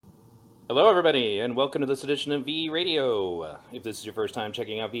Hello, everybody, and welcome to this edition of V Radio. If this is your first time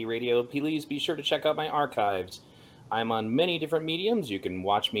checking out V Radio, please be sure to check out my archives. I'm on many different mediums. You can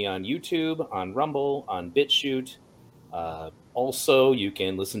watch me on YouTube, on Rumble, on BitChute. Also, you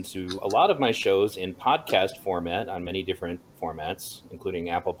can listen to a lot of my shows in podcast format on many different formats,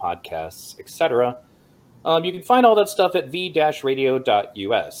 including Apple Podcasts, etc. You can find all that stuff at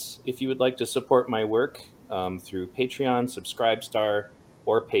v-radio.us. If you would like to support my work through Patreon, Subscribestar,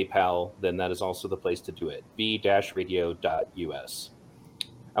 or PayPal, then that is also the place to do it, v-radio.us.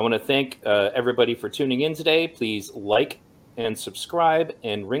 I want to thank everybody for tuning in today. Please like and subscribe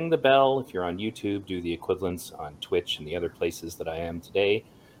and ring the bell. If you're on YouTube, do the equivalents on Twitch and the other places that I am today.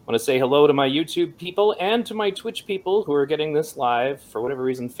 I want to say hello to my YouTube people and to my Twitch people who are getting this live. For whatever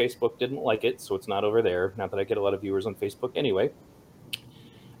reason, Facebook didn't like it, so it's not over there. Not that I get a lot of viewers on Facebook anyway.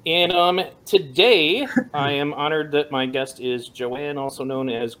 And today, I am honored that my guest is Joanne, also known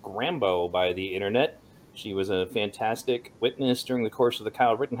as Grambo by the internet. She was a fantastic witness during the course of the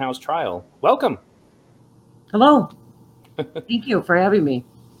Kyle Rittenhouse trial. Welcome. Hello. Thank you for having me.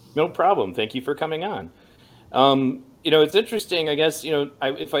 No problem. Thank you for coming on. It's interesting, I guess,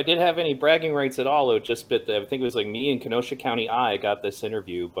 if I did have any bragging rights at all, it would just be that I think it was like me and Kenosha County I got this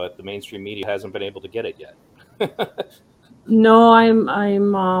interview, but the mainstream media hasn't been able to get it yet. No,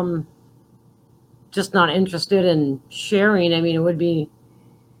 I'm just not interested in sharing. I mean, it would be,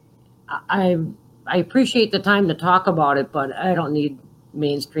 I appreciate the time to talk about it, but I don't need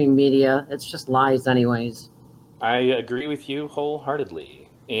mainstream media. It's just lies anyways. I agree with you wholeheartedly.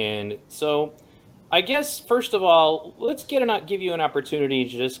 And so I guess, first of all, let's give you an opportunity to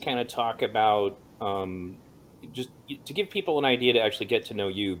just kind of talk about, just to give people an idea to actually get to know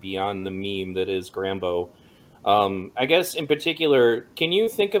you beyond the meme that is Grambo. I guess in particular, can you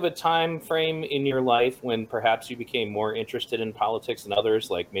think of a time frame in your life when perhaps you became more interested in politics than others?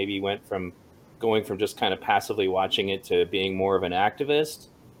 Like maybe you went from going from just kind of passively watching it to being more of an activist?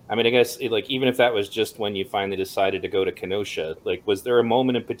 I mean, I guess even if that was just when you finally decided to go to Kenosha, was there a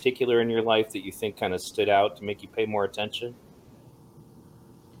moment in particular in your life that you think kind of stood out to make you pay more attention?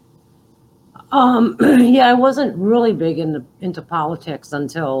 Yeah, I wasn't really big into politics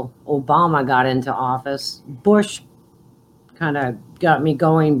until Obama got into office. Bush kind of got me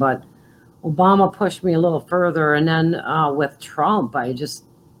going, but Obama pushed me a little further. And then with Trump, I just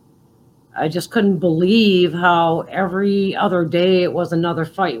couldn't believe how every other day it was another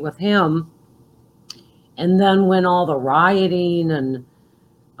fight with him. And then when all the rioting and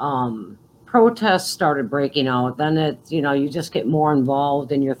protests started breaking out, then it's, you just get more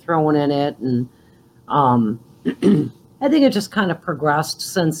involved and you're thrown in it. And I think it just kind of progressed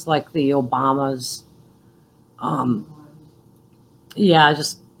since the Obamas.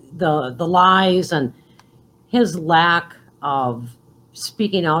 Just the lies and his lack of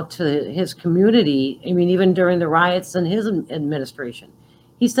speaking out to his community. I mean, even during the riots in his administration,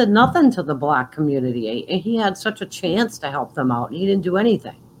 he said nothing to the Black community. He had such a chance to help them out, and he didn't do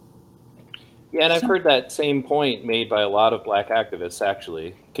anything. Yeah, and I've heard that same point made by a lot of Black activists,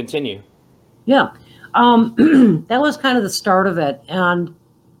 actually. Continue. Yeah, that was kind of the start of it. And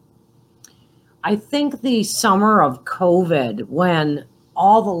I think the summer of COVID, when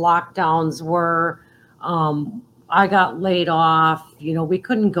all the lockdowns were, I got laid off, we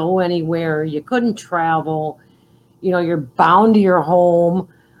couldn't go anywhere. You couldn't travel, you're bound to your home.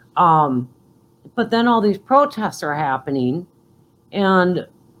 But then all these protests are happening, and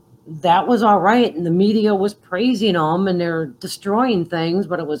that was all right. And the media was praising them and they're destroying things,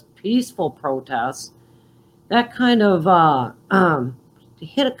 but it was peaceful protests. That kind of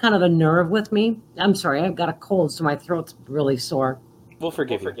hit a kind of a nerve with me. I'm sorry, I've got a cold, so my throat's really sore. We'll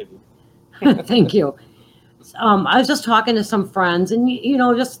forgive you. Thank you. I was just talking to some friends, and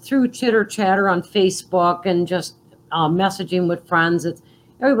just through chitter chatter on Facebook and just messaging with friends,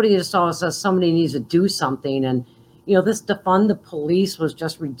 everybody just always says somebody needs to do something. And this defund the police was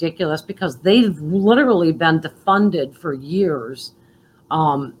just ridiculous because they've literally been defunded for years.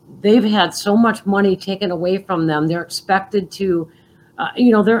 They've had so much money taken away from them. They're expected to,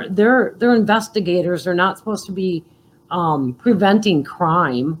 they're investigators. They're not supposed to be preventing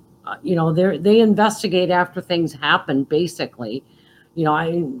crime. They investigate after things happen, basically.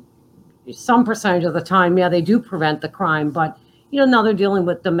 Some percentage of the time, yeah, they do prevent the crime, but now they're dealing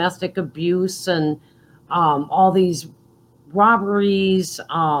with domestic abuse and all these robberies,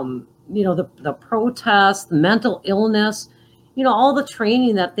 the protests, the mental illness, all the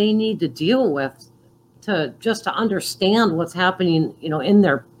training that they need to deal with to understand what's happening, in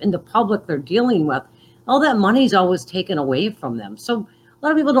the public they're dealing with. All that money's always taken away from them. So a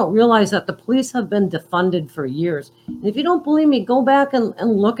lot of people don't realize that the police have been defunded for years. And if you don't believe me, go back and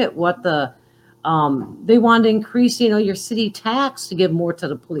look at what they wanted to increase, your city tax to give more to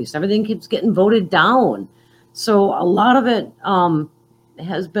the police. Everything keeps getting voted down. So a lot of it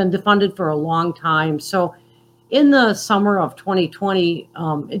has been defunded for a long time. So in the summer of 2020,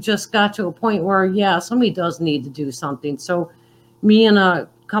 it just got to a point where, yeah, somebody does need to do something. So me and a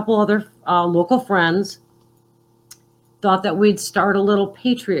couple other local friends thought that we'd start a little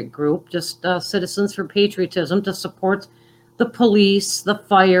patriot group, just Citizens for Patriotism, to support the police, the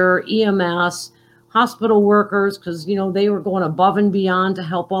fire, EMS, hospital workers, because, they were going above and beyond to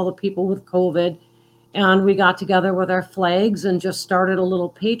help all the people with COVID. And we got together with our flags and just started a little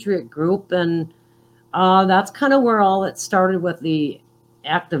patriot group. And that's kind of where all it started with the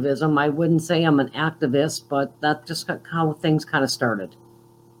activism. I wouldn't say I'm an activist, but that's just how things kind of started.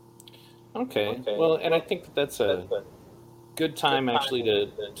 Okay. Well, and I think that's a good time actually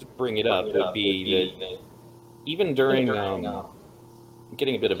to bring it up would be that even during I'm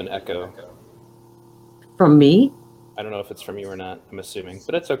getting a bit of an echo from me. I don't know if it's from you or not, I'm assuming,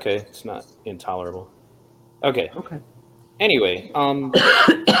 but it's okay. It's not intolerable. Okay. Anyway,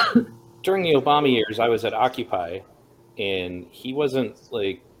 during the Obama years, I was at Occupy, and he wasn't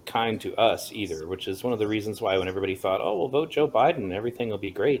like kind to us either, which is one of the reasons why when everybody thought, oh, we'll vote Joe Biden, everything will be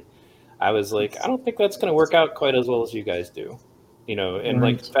great, I was like, I don't think that's going to work out quite as well as you guys do, and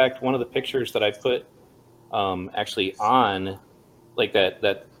like, in fact, one of the pictures that I put actually on like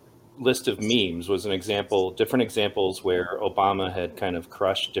that list of memes was different examples where Obama had kind of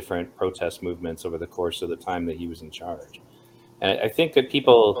crushed different protest movements over the course of the time that he was in charge. And I think that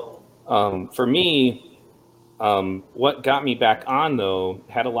people, for me, what got me back on, though,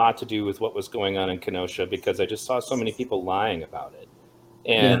 had a lot to do with what was going on in Kenosha, because I just saw so many people lying about it.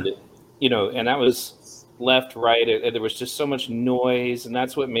 And, and that was left, right. There was just so much noise. And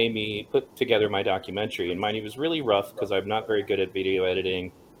that's what made me put together my documentary. And mine, it was really rough because I'm not very good at video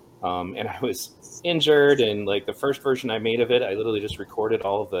editing. And I was injured. And like the first version I made of it, I literally just recorded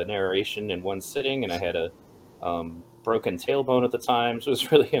all of the narration in one sitting. And I had a broken tailbone at the time. So it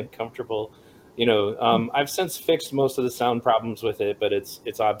was really uncomfortable. I've since fixed most of the sound problems with it, but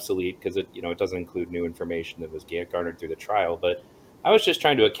it's obsolete because it doesn't include new information that was garnered through the trial. But I was just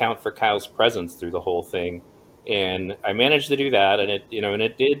trying to account for Kyle's presence through the whole thing, and I managed to do that. And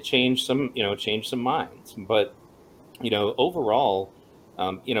it did change some minds. But overall,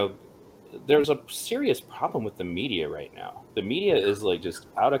 there's a serious problem with the media right now. The media is like just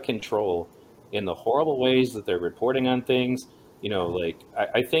out of control in the horrible ways that they're reporting on things.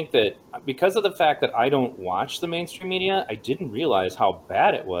 I think that because of the fact that I don't watch the mainstream media, I didn't realize how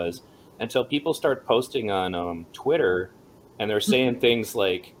bad it was until people start posting on Twitter, and they're saying things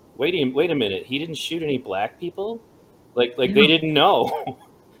like, wait a minute, he didn't shoot any black people? Like they didn't know.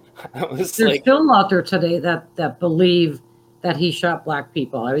 There's still out there today that believe that he shot black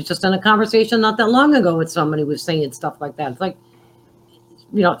people. I was just in a conversation not that long ago with somebody who was saying stuff like that. It's like,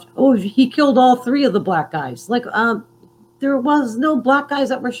 oh, he killed all 3 of the black guys. Like, there was no black guys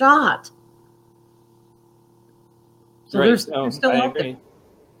that were shot. So right. they're still out there.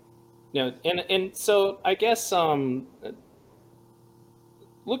 And so I guess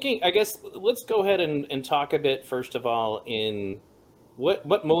let's go ahead and talk a bit first of all in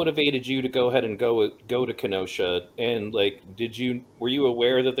what motivated you to go ahead and go to Kenosha, and like, were you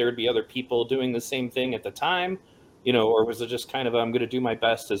aware that there would be other people doing the same thing at the time, or was it just kind of, I'm going to do my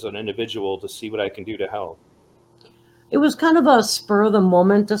best as an individual to see what I can do to help? It was kind of a spur of the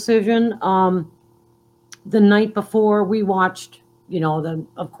moment decision. The night before, we watched,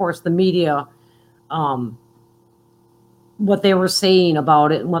 of course, the media, what they were saying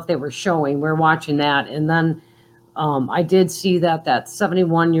about it and what they were showing. We're watching that. And then I did see that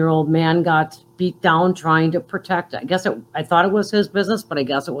 71-year-old man got beat down trying to protect. I thought it was his business, but I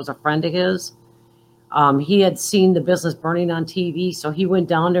guess it was a friend of his. He had seen the business burning on TV, so he went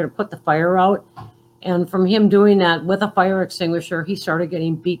down there to put the fire out. And from him doing that with a fire extinguisher, he started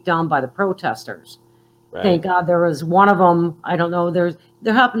getting beat down by the protesters. Right. Thank God there was one of them. I don't know. There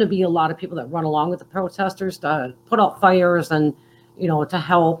happened to be a lot of people that run along with the protesters to put out fires and, to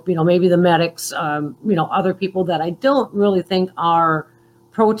help, maybe the medics, other people that I don't really think are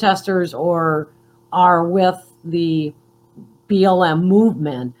protesters or are with the BLM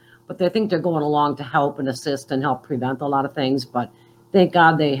movement, but they think they're going along to help and assist and help prevent a lot of things. But thank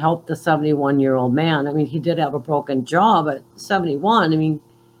God they helped the 71-year-old man. I mean, he did have a broken jaw, but 71, I mean,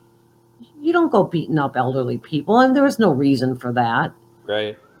 you don't go beating up elderly people, and there was no reason for that.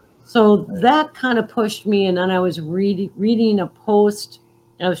 Right. So that kind of pushed me, and then I was reading a post,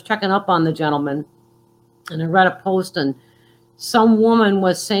 and I was checking up on the gentleman, and I read a post, and some woman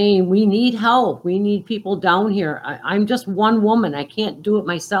was saying, we need help. We need people down here. I'm just one woman. I can't do it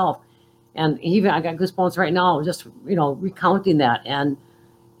myself. And even I got goosebumps right now, just, recounting that. And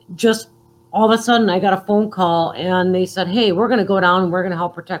just all of a sudden I got a phone call and they said, hey, we're going to go down and we're going to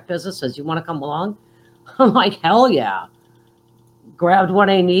help protect businesses. You want to come along? I'm like, hell yeah. Grabbed what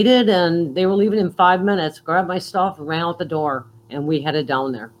I needed and they were leaving in 5 minutes, grabbed my stuff, ran out the door, and we headed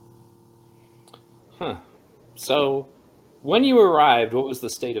down there. Huh. So when you arrived, what was the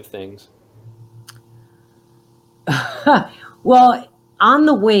state of things? Well, on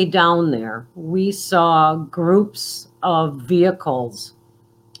the way down there, we saw groups of vehicles,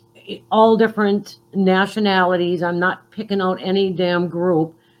 all different nationalities. I'm not picking out any damn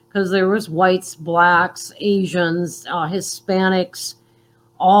group because there was whites, blacks, Asians, Hispanics,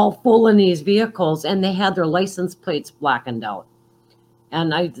 all full in these vehicles, and they had their license plates blackened out.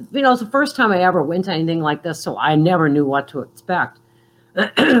 And it's the first time I ever went to anything like this, so I never knew what to expect.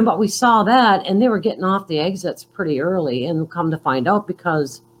 But we saw that, and they were getting off the exits pretty early, and come to find out,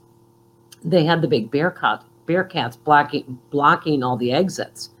 because they had the big Bearcats blocking all the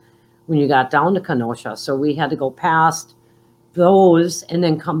exits when you got down to Kenosha. So we had to go past those and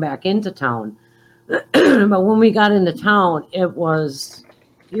then come back into town. But when we got into town, it was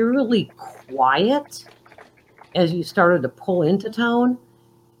eerily quiet as you started to pull into town.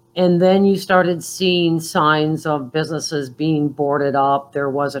 And then you started seeing signs of businesses being boarded up. There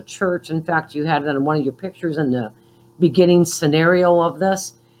was a church. In fact, you had it in one of your pictures in the beginning scenario of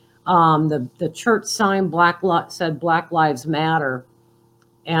this. The church sign said Black Lives Matter.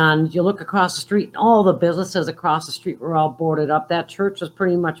 And you look across the street, and all the businesses across the street were all boarded up. That church was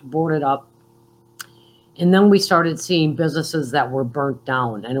pretty much boarded up. And then we started seeing businesses that were burnt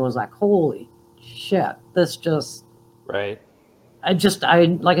down. And it was like, holy shit, this just... Right.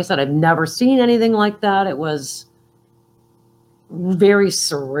 Like I said, I've never seen anything like that. It was very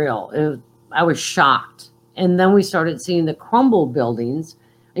surreal. I was shocked. And then we started seeing the crumbled buildings.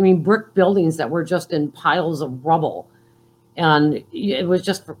 I mean, brick buildings that were just in piles of rubble. And it was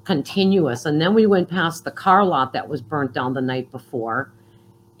just continuous. And then we went past the car lot that was burnt down the night before.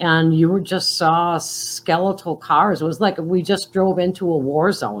 And you just saw skeletal cars. It was like we just drove into a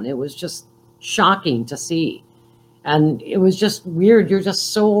war zone. It was just shocking to see. And it was just weird. You're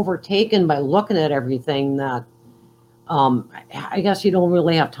just so overtaken by looking at everything that I guess you don't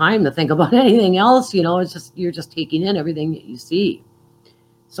really have time to think about anything else. It's just, you're just taking in everything that you see.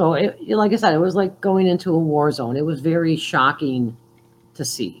 So like I said, it was like going into a war zone. It was very shocking to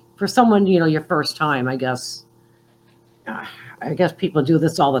see for someone, your first time, I guess. I guess people do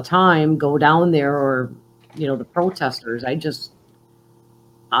this all the time, go down there, or, the protesters. I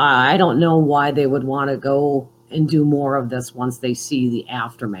don't know why they would want to go and do more of this once they see the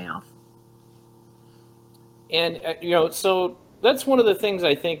aftermath. And, so that's one of the things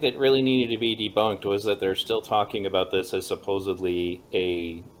I think that really needed to be debunked, was that they're still talking about this as supposedly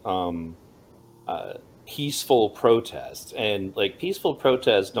a peaceful protest. And like, peaceful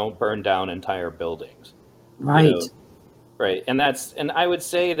protests don't burn down entire buildings. Right. Right. And I would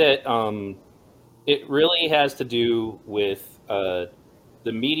say that it really has to do with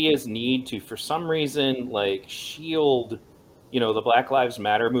the media's need to, for some reason, like, shield, the Black Lives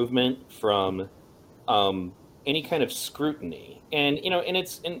Matter movement from any kind of scrutiny. And,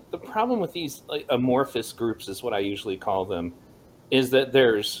 and the problem with these, like, amorphous groups, is what I usually call them, is that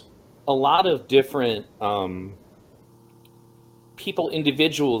there's a lot of different people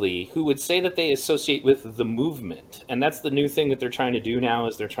individually who would say that they associate with the movement. And that's the new thing that they're trying to do now,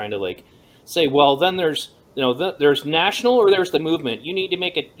 is they're trying to, like, say, well, then there's there's national, or there's the movement. You need to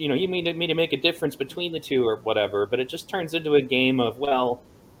make it, you need me to make a difference between the two, or whatever. But it just turns into a game of, well,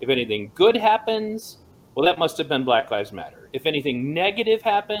 if anything good happens, well, that must have been Black Lives Matter. If anything negative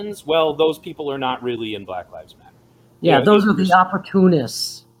happens, well, those people are not really in Black Lives Matter. Yeah, those are the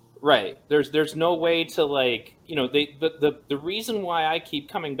opportunists. Right. There's no way to, like, the reason why I keep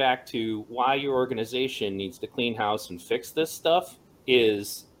coming back to why your organization needs to clean house and fix this stuff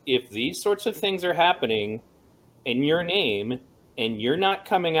is, if these sorts of things are happening in your name and you're not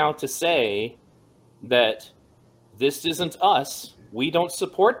coming out to say that this isn't us, we don't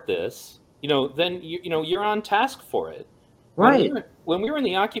support this, then you're on task for it. Right. When we were in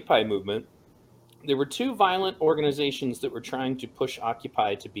the Occupy movement, there were two violent organizations that were trying to push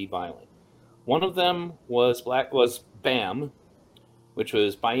Occupy to be violent. One of them was BAM, which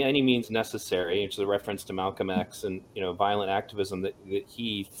was By Any Means Necessary, which is a reference to Malcolm X and, violent activism that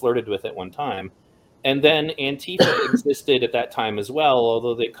he flirted with at one time. And then Antifa existed at that time as well,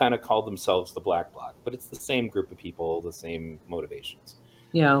 although they kind of called themselves the Black Bloc. But it's the same group of people, the same motivations.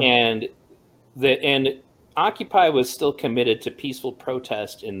 Yeah. And Occupy was still committed to peaceful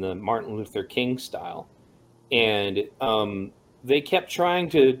protest in the Martin Luther King style. And they kept trying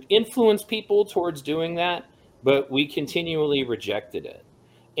to influence people towards doing that, but we continually rejected it.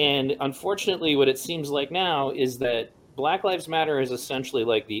 And unfortunately, what it seems like now is that Black Lives Matter is essentially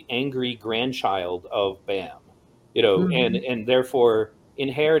like the angry grandchild of BAM, Mhm. and therefore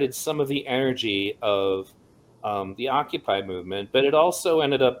inherited some of the energy of the Occupy movement, but it also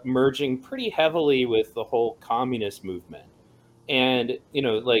ended up merging pretty heavily with the whole communist movement. And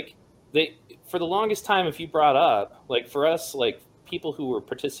like they for the longest time, if you brought up like for us, like people who were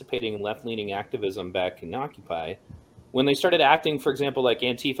participating in left-leaning activism back in Occupy, when they started acting, for example, like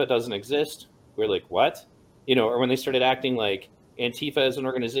Antifa doesn't exist, we're like, what? Or when they started acting like Antifa as an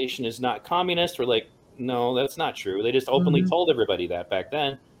organization is not communist, we're like, no, that's not true. They just openly Mhm. told everybody that back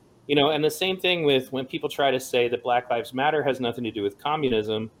then. And the same thing with when people try to say that Black Lives Matter has nothing to do with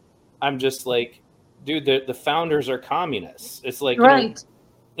communism. I'm just like, dude, the founders are communists. It's like, Right.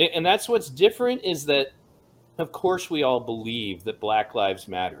 and that's what's different is that of course we all believe that Black Lives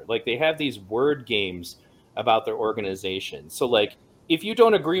Matter. Like they have these word games about their organization. So like if you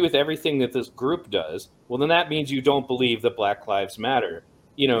don't agree with everything that this group does, well then that means you don't believe that Black Lives Matter.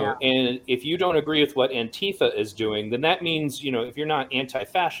 Yeah. And if you don't agree with what Antifa is doing, then that means, if you're not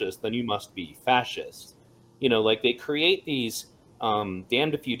anti-fascist, then you must be fascist. Like they create these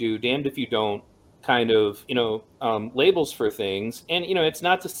damned if you do, damned if you don't kind of labels for things. And it's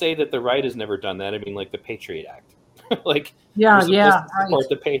not to say that the right has never done that. I mean, like the Patriot Act. Like you're Yeah. supposed Yeah. to Right. support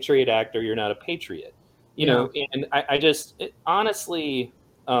the Patriot Act or you're not a patriot. Yeah. And I just honestly,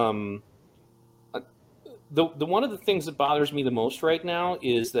 um the one of the things that bothers me the most right now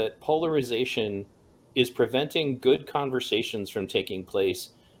is that polarization is preventing good conversations from taking place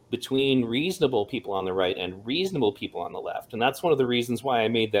between reasonable people on the right and reasonable people on the left. And that's one of the reasons why I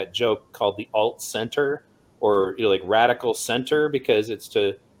made that joke called the alt center, or like radical center, because it's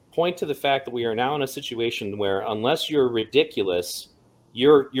to point to the fact that we are now in a situation where unless you're ridiculous,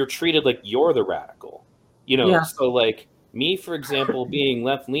 you're treated like you're the radical. Yes. So like me, for example, being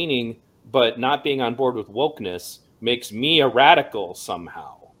left leaning but not being on board with wokeness makes me a radical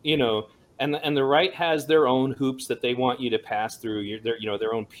somehow. And the right has their own hoops that they want you to pass through,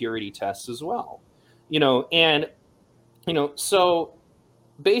 their own purity tests as well. And so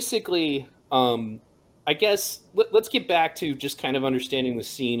basically, I guess let's get back to just kind of understanding the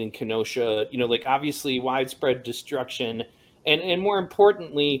scene in Kenosha. Like obviously widespread destruction, and more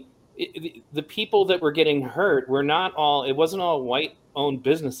importantly, the people that were getting hurt were not all. It wasn't all white owned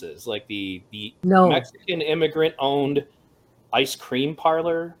businesses. Like the No. Mexican immigrant owned ice cream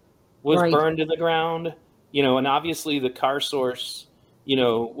parlor was Right. burned to the ground. And obviously the car source,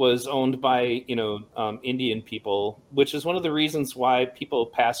 was owned by, Indian people, which is one of the reasons why people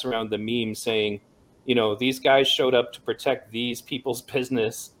pass around the meme saying, these guys showed up to protect these people's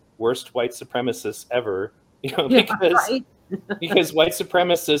business, worst white supremacists ever, Yeah. Right. because white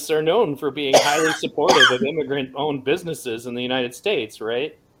supremacists are known for being highly supportive of immigrant owned businesses in the United States,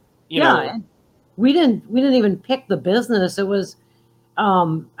 right? You Yeah. know, And we didn't even pick the business. It was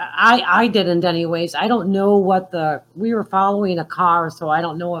I didn't anyways. I don't know what we were following a car, so I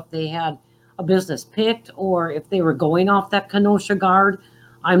don't know if they had a business picked or if they were going off that Kenosha Guard.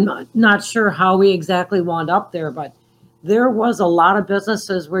 I'm not sure how we exactly wound up there, but there was a lot of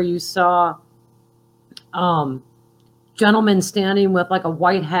businesses where you saw um, gentlemen standing with like a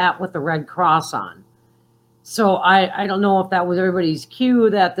white hat with a red cross on. So I don't know if that was everybody's cue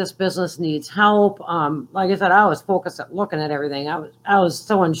that this business needs help. Like I said, I was focused at looking at everything. I was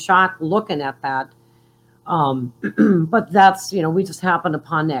so in shock looking at that. Um, but that's we just happened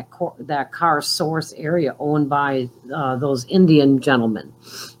upon that car source area owned by those Indian gentlemen.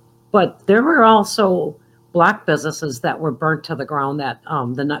 But there were also black businesses that were burnt to the ground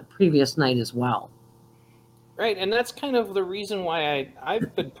that previous night as well. right, and that's kind of the reason why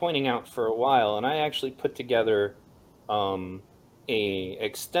I've been pointing out for a while, and I actually put together um, a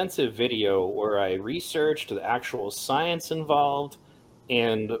extensive video where I researched the actual science involved,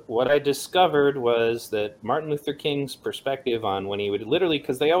 and what I discovered was that Martin Luther King's perspective on when he would literally,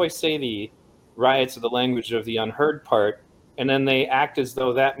 because they always say the riots are the language of the unheard part, and then they act as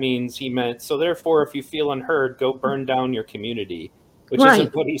though that means he meant, so therefore, if you feel unheard, go burn down your community, which Right.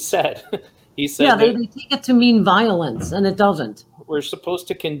 isn't what he said. He Yeah, said they, that they take it to mean violence, and it doesn't. we're supposed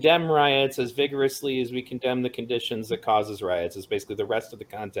to condemn riots as vigorously as we condemn the conditions that causes riots is basically the rest of the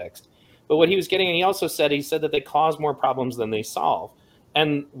context. But what he was getting, and he said that they cause more problems than they solve.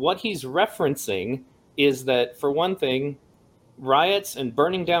 And what he's referencing is that, for one thing, riots and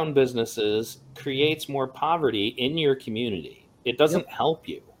burning down businesses creates more poverty in your community. It Yep. doesn't help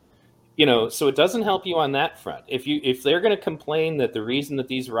you. So it doesn't help you on that front. If they're going to complain that the reason that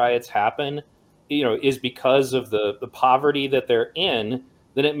these riots happen, is because of the poverty that they're in,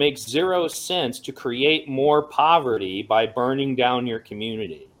 then it makes zero sense to create more poverty by burning down your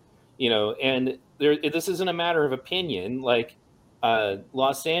community. And this isn't a matter of opinion. Like,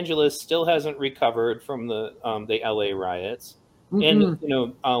 Los Angeles still hasn't recovered from the LA riots. And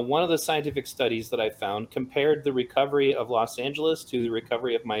one of the scientific studies that I found compared the recovery of Los Angeles to the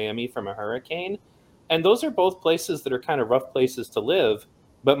recovery of Miami from a hurricane, and those are both places that are kind of rough places to live.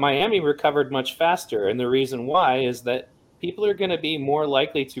 But Miami recovered much faster, and the reason why is that people are going to be more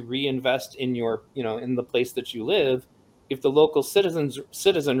likely to reinvest in in the place that you live if the local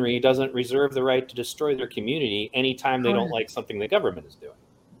citizenry doesn't reserve the right to destroy their community anytime they don't like something the government is doing.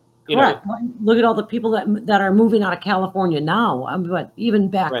 Correct. Look at all the people that are moving out of California now. But even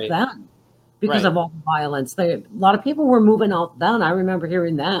back then, because of all the violence, a lot of people were moving out then. I remember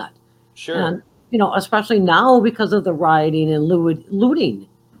hearing that. Sure. And especially now because of the rioting and looting.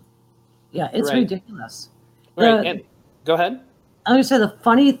 Yeah, it's ridiculous. Right. And go ahead. I was going to say the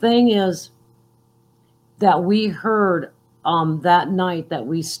funny thing is that we heard that night that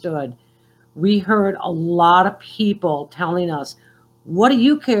we stood, we heard a lot of people telling us, what do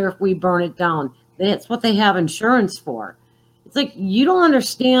you care if we burn it down? That's what they have insurance for. It's like, you don't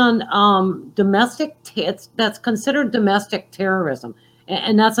understand that's considered domestic terrorism.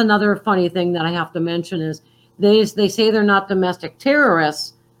 And that's another funny thing that I have to mention is they say they're not domestic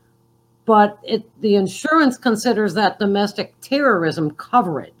terrorists, but the insurance considers that domestic terrorism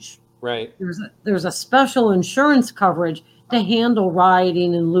coverage. Right. There's a special insurance coverage to handle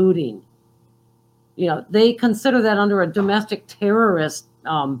rioting and looting. They consider that under a domestic terrorist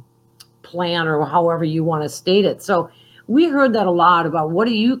plan, or however you want to state it. So we heard that a lot about, what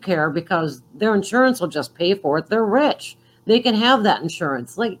do you care? Because their insurance will just pay for it. They're rich. They can have that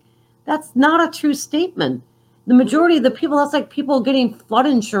insurance. Like, that's not a true statement. The majority of the people, that's like people getting flood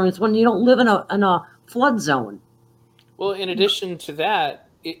insurance when you don't live in a flood zone. Well, in addition to that,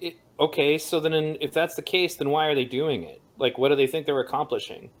 okay, so then if that's the case, then why are they doing it? Like, what do they think they're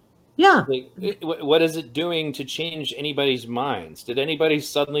accomplishing? Yeah. Like, what is it doing to change anybody's minds? Did anybody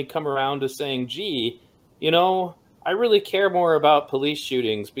suddenly come around to saying, gee, I really care more about police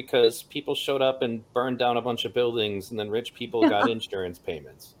shootings because people showed up and burned down a bunch of buildings and then rich people got insurance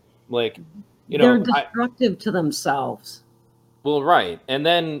payments? Like, they're destructive to themselves. Well, right. And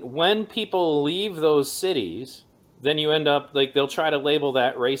then when people leave those cities, then you end up, like, they'll try to label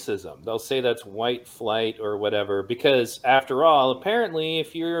that racism. They'll say that's white flight or whatever, because after all, apparently,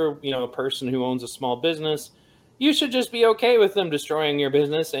 if you're, a person who owns a small business, you should just be okay with them destroying your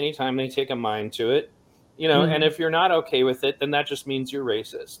business anytime they take a mind to it. And if you're not okay with it, then that just means you're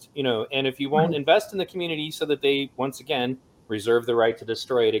racist. And if you won't invest in the community so that they, once again, reserve the right to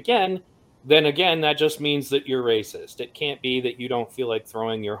destroy it again, then again, that just means that you're racist. It can't be that you don't feel like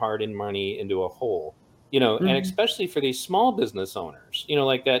throwing your hard-earned money into a hole. And especially for these small business owners,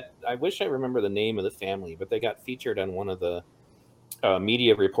 like that. I wish I remember the name of the family, but they got featured on one of the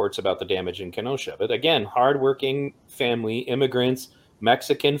media reports about the damage in Kenosha. But again, hardworking family, immigrants,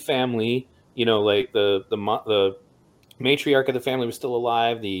 Mexican family, like the matriarch of the family was still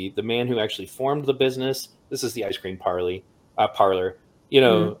alive. The man who actually formed the business, this is the ice cream parlor,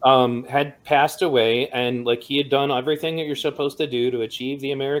 had passed away, and like he had done everything that you're supposed to do to achieve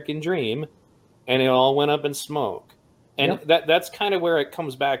the American dream. And it all went up in smoke. And that's kind of where it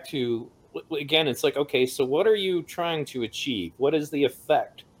comes back to, again, it's like, okay, so what are you trying to achieve? What is the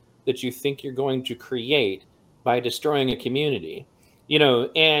effect that you think you're going to create by destroying a community?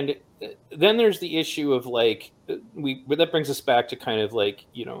 And then there's the issue of like, that brings us back to kind of like,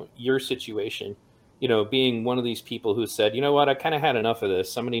 your situation, being one of these people who said, you know what, I kind of had enough of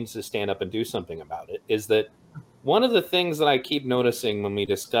this. Somebody needs to stand up and do something about it. Is that one of the things that I keep noticing when we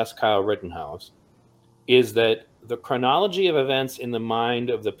discuss Kyle Rittenhouse is that the chronology of events in the mind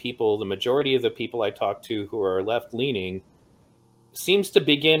of the people, the majority of the people I talk to who are left-leaning, seems to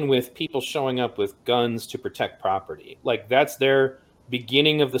begin with people showing up with guns to protect property. Like, that's their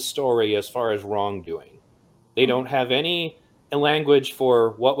beginning of the story as far as wrongdoing. They don't have any language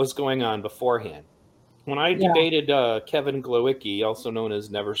for what was going on beforehand. When I debated Kevin Glowicki, also known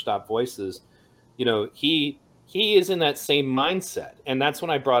as Never Stop Voices, he is in that same mindset. And that's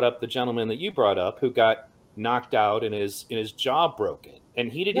when I brought up the gentleman that you brought up who got knocked out and his jaw broken.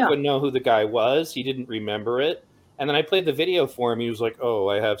 And he didn't even know who the guy was. He didn't remember it. And then I played the video for him. He was like, oh,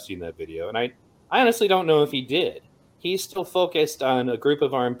 I have seen that video. And I honestly don't know if he did. He's still focused on a group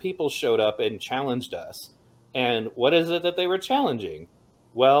of armed people showed up and challenged us. And what is it that they were challenging?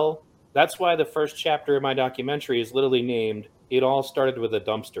 Well, that's why the first chapter of my documentary is literally named, It All Started with a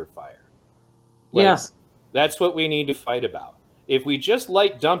Dumpster Fire. Like, Yes. that's what we need to fight about. If we just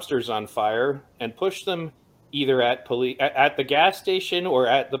light dumpsters on fire and push them either at the gas station or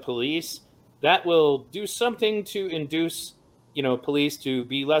at the police, that will do something to induce, police to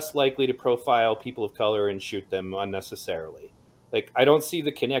be less likely to profile people of color and shoot them unnecessarily. Like, I don't see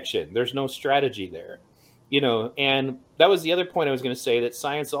the connection. There's no strategy there. And that was the other point I was going to say, that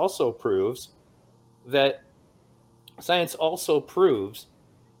science also proves that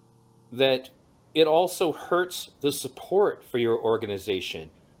it also hurts the support for your organization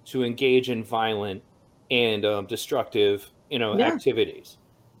to engage in violent and destructive, activities.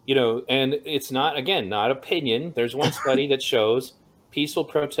 And it's not opinion. There's one study that shows peaceful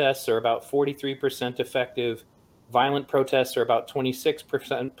protests are about 43% effective. Violent protests are about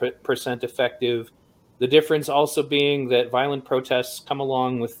 26% effective. The difference also being that violent protests come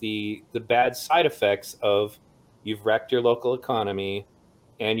along with the bad side effects of you've wrecked your local economy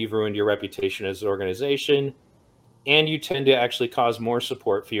and you've ruined your reputation as an organization, and you tend to actually cause more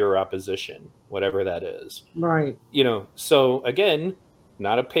support for your opposition, whatever that is. Right. So again,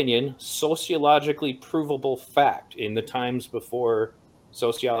 not opinion, sociologically provable fact in the times before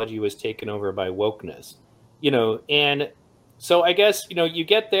sociology was taken over by wokeness. And so I guess, you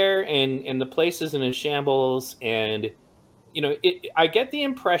get there and the place is in a shambles, and, I get the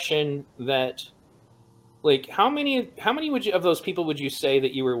impression that, like, how many of those people would you say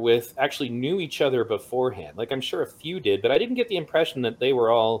that you were with actually knew each other beforehand? Like, I'm sure a few did, but I didn't get the impression that they were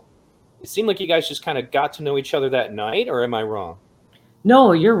all, it seemed like you guys just kind of got to know each other that night, or am I wrong?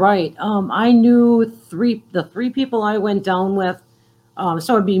 No, you're right. I knew the three people I went down with.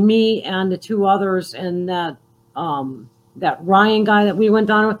 So it'd be me and the two others, and that Ryan guy that we went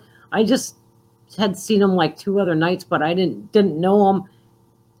down with. I just had seen him like 2 other nights, but I didn't know him.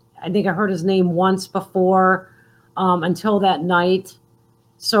 I think I heard his name once before, until that night.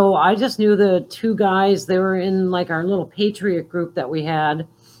 So I just knew the 2 guys. They were in like our little Patriot group that we had.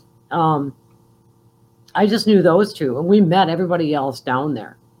 I just knew those 2, and we met everybody else down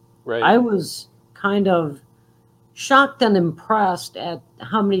there. Right. I was kind of shocked and impressed at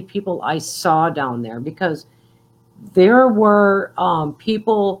how many people I saw down there, because there were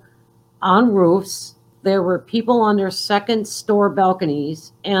people on roofs. There were people on their second store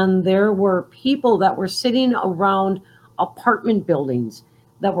balconies, and there were people that were sitting around apartment buildings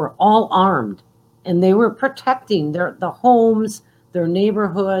that were all armed, and they were protecting the homes, their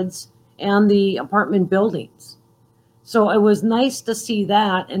neighborhoods, and the apartment buildings. So it was nice to see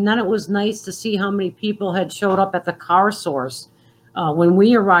that, and then it was nice to see how many people had showed up at the car source when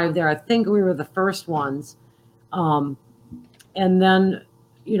we arrived there. I think we were the first ones, and then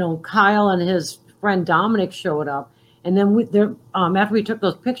Kyle and his friend Dominic showed up, and then after we took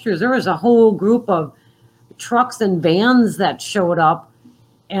those pictures, there was a whole group of trucks and vans that showed up,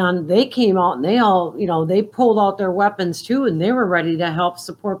 and they came out, and they all they pulled out their weapons too, and they were ready to help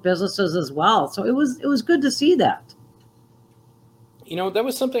support businesses as well. So it was good to see that. That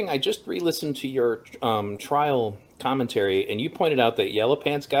was something I just re-listened to your trial commentary, and you pointed out that Yellow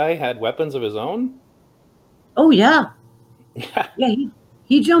Pants guy had weapons of his own. Oh yeah, yeah.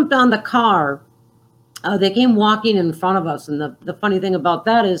 He jumped on the car. They came walking in front of us, and the funny thing about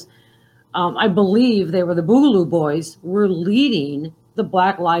that is, I believe they were the Boogaloo Boys were leading the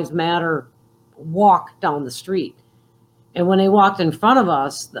Black Lives Matter walk down the street. And when they walked in front of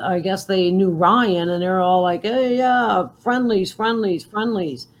us, I guess they knew Ryan, and they're all like, "Hey, yeah, friendlies."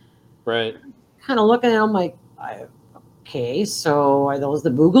 Right. Kind of looking at them like, okay, so are those the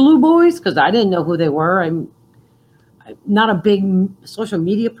Boogaloo Boys? Because I didn't know who they were. I'm not a big social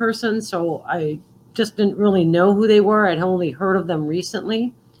media person, so I just didn't really know who they were. I'd only heard of them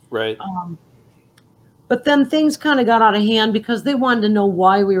recently. Right. But then things kind of got out of hand, because they wanted to know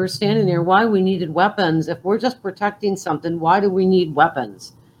why we were standing there, why we needed weapons. If we're just protecting something, why do we need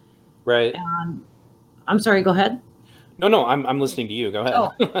weapons? Right. I'm sorry, go ahead. No, I'm listening to you. Go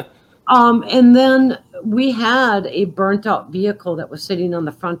ahead. And then we had a burnt out vehicle that was sitting on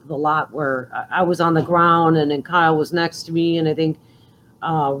the front of the lot, where I was on the ground, and then Kyle was next to me, and I think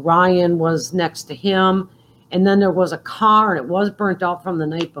Ryan was next to him. And then there was a car, and it was burnt out from the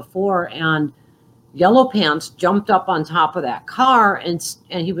night before, and Yellow Pants jumped up on top of that car, and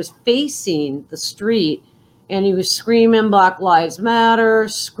he was facing the street, and he was screaming, "Black Lives Matter,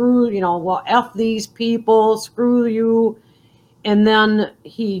 screw, well, F these people, screw you." And then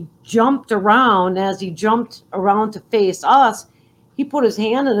he jumped around. As he jumped around to face us, he put his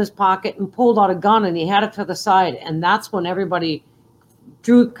hand in his pocket and pulled out a gun, and he had it to the side. And that's when everybody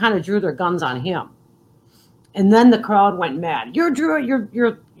drew their guns on him. And then the crowd went mad. You're drawing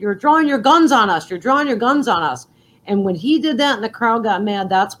your guns on us. You're drawing your guns on us. And when he did that and the crowd got mad,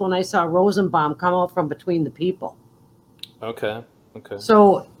 that's when I saw Rosenbaum come out from between the people. Okay.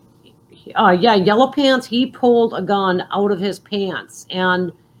 So, yeah, Yellow Pants, he pulled a gun out of his pants.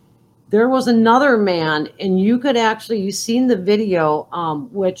 And there was another man, and you've seen the video,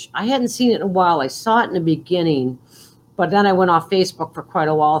 which I hadn't seen it in a while. I saw it in the beginning, but then I went off Facebook for quite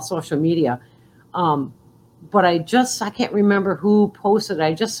a while, social media. But I can't remember who posted it.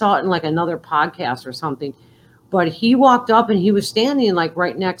 I just saw it in like another podcast or something. But he walked up and he was standing like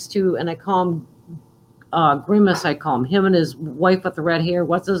right next to, and I call him Grimace, I call him and his wife with the red hair.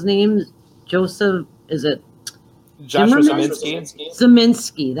 What's his name? Joseph, is it? Joshua Zeminski?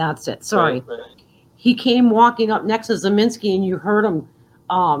 Zeminski, that's it. Sorry. Right. He came walking up next to Zeminski and you heard him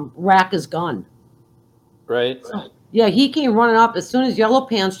rack his gun. Right. Yeah, he came running up. As soon as Yellow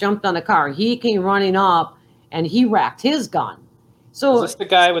Pants jumped on the car, he came running up and he racked his gun. So is this the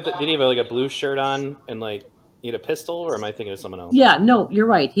guy did he have like a blue shirt on and like he had a pistol, or am I thinking of someone else? Yeah, no, you're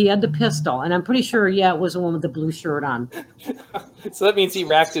right. He had the pistol, and I'm pretty sure, it was the one with the blue shirt on. So that means he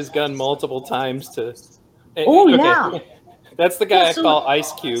racked his gun multiple times to. Oh, okay. Yeah. That's the guy I call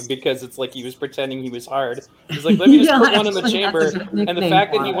Ice Cube because it's like he was pretending he was hard. He's like, let me just put one in the chamber. And the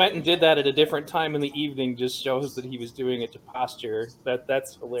fact that he went and did that at a different time in the evening just shows that he was doing it to posture.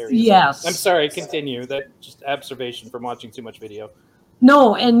 That's hilarious. Yes. I'm sorry, continue. That just observation from watching too much video.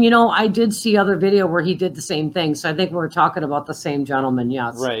 No, and I did see other video where he did the same thing. So I think we're talking about the same gentleman,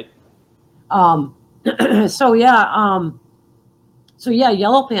 yes. Right. So yeah,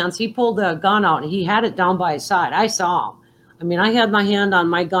 Yellow Pants, he pulled the gun out and he had it down by his side. I saw him. I mean, I had my hand on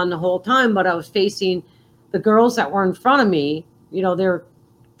my gun the whole time, but I was facing the girls that were in front of me. They're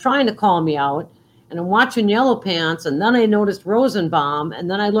trying to call me out, and I'm watching Yellow Pants, and then I noticed Rosenbaum, and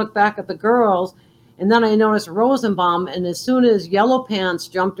then I looked back at the girls, and then I noticed Rosenbaum, and as soon as Yellow Pants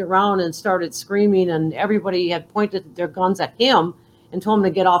jumped around and started screaming, and everybody had pointed their guns at him and told him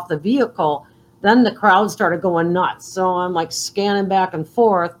to get off the vehicle, then the crowd started going nuts. So I'm like scanning back and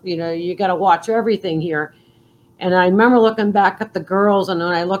forth. You got to watch everything here. And I remember looking back at the girls, and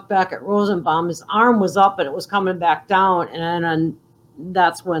when I looked back at Rosenbaum, his arm was up and it was coming back down. And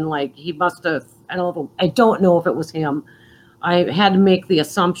that's when, like, he must have, I don't know if it was him. I had to make the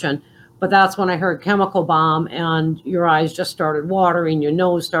assumption, but that's when I heard chemical bomb and your eyes just started watering, your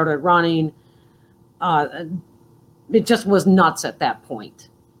nose started running. It just was nuts at that point.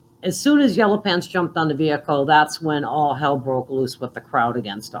 As soon as Yellow Pants jumped on the vehicle, that's when all hell broke loose with the crowd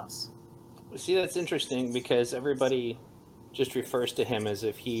against us. See, that's interesting because everybody just refers to him as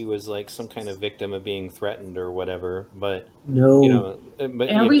if he was like some kind of victim of being threatened or whatever. But no, but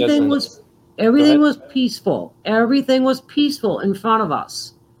everything was peaceful. Everything was peaceful in front of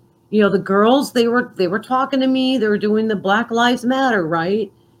us. The girls, they were talking to me. They were doing the Black Lives Matter,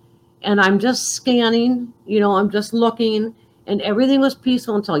 right? And I'm just scanning. I'm just looking, and everything was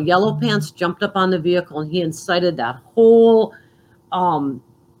peaceful until Yellow Pants jumped up on the vehicle and he incited that whole.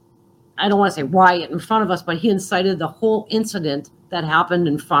 I don't want to say riot in front of us, but he incited the whole incident that happened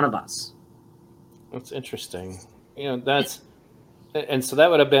in front of us. That's interesting. And so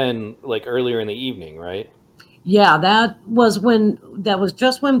that would have been like earlier in the evening, right? Yeah, that was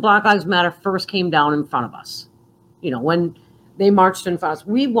just when Black Lives Matter first came down in front of us. When they marched in front of us.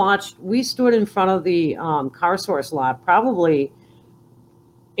 We stood in front of the Car Source lot probably,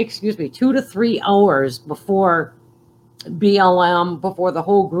 2 to 3 hours before BLM, before the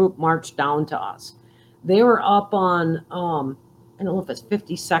whole group marched down to us. They were up on, I don't know if it's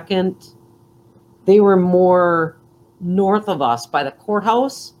 52nd. They were more north of us by the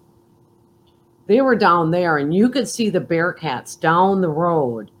courthouse. They were down there, and you could see the Bearcats down the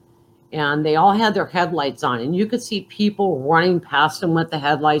road, and they all had their headlights on, and you could see people running past them with the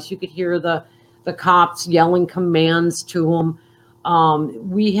headlights. You could hear the cops yelling commands to them.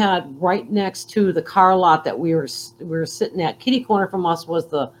 We had right next to the car lot that we were sitting at, kitty corner from us was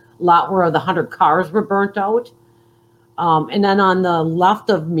the lot where the 100 cars were burnt out. And then on the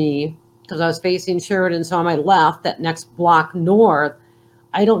left of me, because I was facing Sheridan, so on my left, that next block north,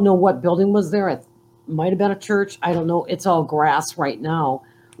 I don't know what building was there. It might have been a church. I don't know. It's all grass right now.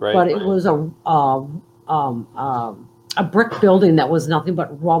 Right, but it was a brick building that was nothing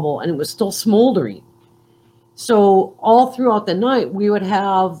but rubble, and it was still smoldering. So all throughout the night, we would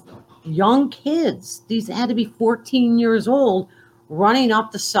have young kids. These had to be 14 years old, running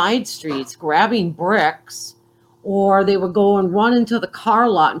up the side streets, grabbing bricks, or they would go and run into the car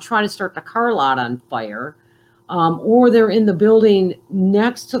lot and try to start the car lot on fire. Or they're in the building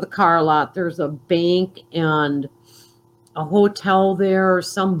next to the car lot. There's a bank and a hotel there, or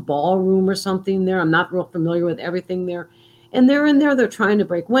some ballroom or something there. I'm not real familiar with everything there. And they're in there. They're trying to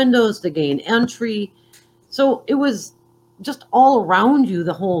break windows to gain entry. So it was just all around you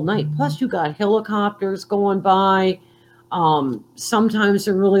the whole night. Plus, you got helicopters going by. Sometimes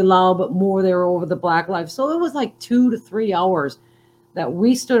they're really loud, but more they're over the Black Lives. So it was like 2 to 3 hours that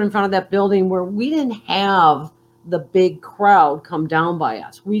we stood in front of that building where we didn't have the big crowd come down by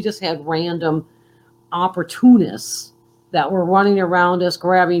us. We just had random opportunists that were running around us,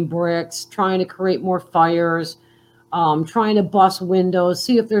 grabbing bricks, trying to create more fires, trying to bust windows,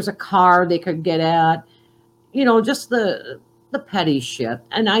 see if there's a car they could get at, just the petty shit.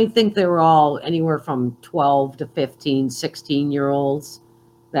 And I think they were all anywhere from 12 to 15, 16-year-olds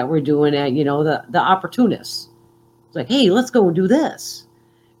that were doing it, the opportunists. It's like, hey, let's go and do this.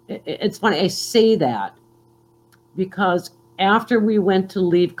 It's funny, I say that because after we went to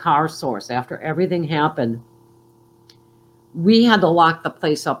leave CarSource, after everything happened, we had to lock the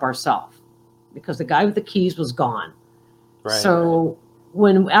place up ourselves because the guy with the keys was gone. Right. So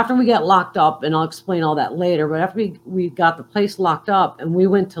after we got locked up, and I'll explain all that later, but after we got the place locked up and we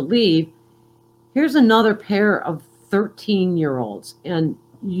went to leave, here's another pair of 13-year-olds. And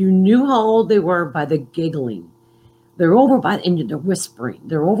you knew how old they were by the giggling. They're over by, and they're whispering.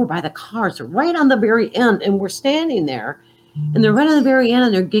 They're over by the cars. They're right on the very end, and we're standing there, and they're right on the very end,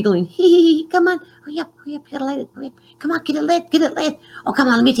 and they're giggling. Hee, come on, hurry up, get it lit, hurry up. Come on, get it lit. Oh, come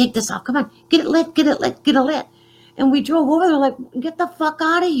on, let me take this off. Come on, get it lit. And we drove over there like, get the fuck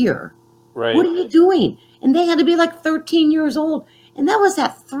out of here. Right. What are you doing? And they had to be like 13 years old, and that was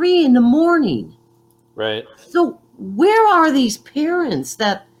at 3 a.m. Right. So where are these parents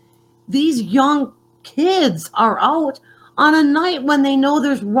that these young kids are out on a night when they know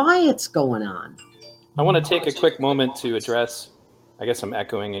there's riots going on? I want to take a quick moment to address, I guess I'm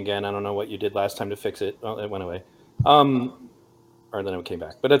echoing again. I don't know what you did last time to fix it. Well, it went away. Or then it came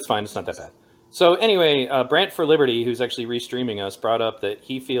back, but that's fine. It's not that bad. So anyway, Brant for Liberty, who's actually restreaming us, brought up that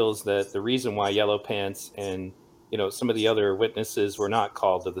he feels that the reason why Yellow Pants and, some of the other witnesses were not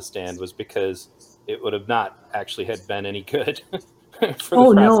called to the stand was because it would have not actually had been any good.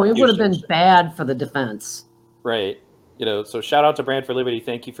 Oh, no, it would have been bad for the defense. Right. So shout out to Brand for Liberty.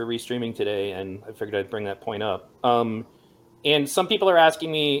 Thank you for restreaming today. And I figured I'd bring that point up. And some people are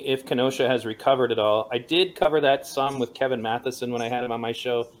asking me if Kenosha has recovered at all. I did cover that some with Kevin Matheson when I had him on my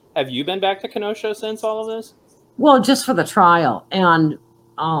show. Have you been back to Kenosha since all of this? Well, just for the trial. And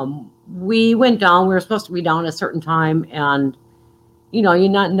we went down. We were supposed to be down at a certain time. And, you're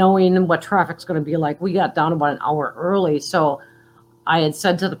not knowing what traffic's going to be like. We got down about an hour early. So I had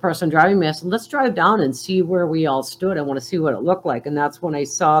said to the person driving me, I said, let's drive down and see where we all stood. I want to see what it looked like. And that's when I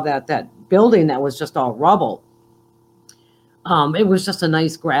saw that building that was just all rubble. It was just a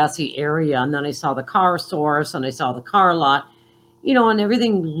nice grassy area. And then I saw the CarSource and I saw the car lot, and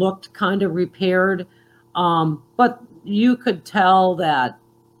everything looked kind of repaired. But you could tell that,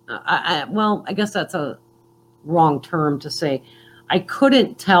 I guess that's a wrong term to say. I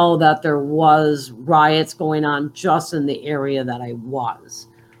couldn't tell that there was riots going on just in the area that I was,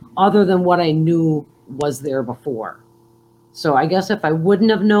 other than what I knew was there before. So I guess if I wouldn't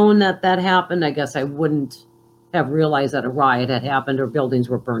have known that happened, I guess I wouldn't have realized that a riot had happened or buildings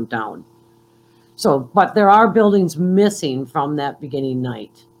were burnt down. So, but there are buildings missing from that beginning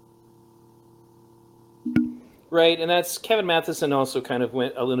night. Right, and that's Kevin Matheson also kind of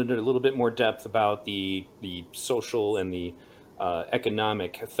went a little bit more depth about the social and the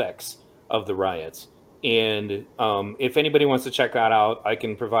economic effects of the riots. And if anybody wants to check that out, I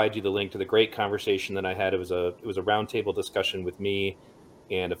can provide you the link to the great conversation that I had. It was a roundtable discussion with me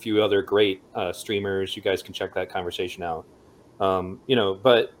and a few other great streamers. You guys can check that conversation out.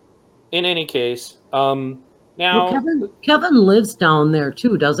 But in any case, now Kevin lives down there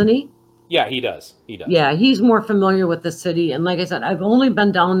too, doesn't he? Yeah, he does. Yeah, he's more familiar with the city. And like I said, I've only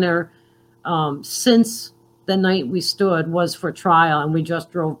been down there since the night we stood was for trial, and we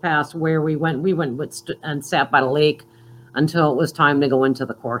just drove past where we went. We went and sat by the lake until it was time to go into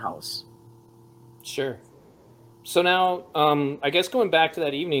the courthouse. Sure. So now, I guess going back to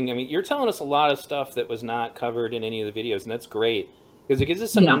that evening, I mean, you're telling us a lot of stuff that was not covered in any of the videos, and that's great because it gives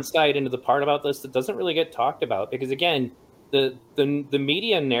us some insight into the part about this that doesn't really get talked about. Because again, the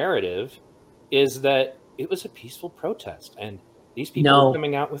media narrative is that it was a peaceful protest, and these people were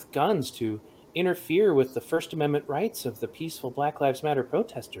coming out with guns to interfere with the First Amendment rights of the peaceful Black Lives Matter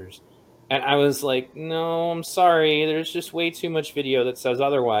protesters. And I was like, no, I'm sorry. There's just way too much video that says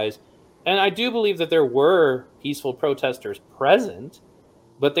otherwise. And I do believe that there were peaceful protesters present,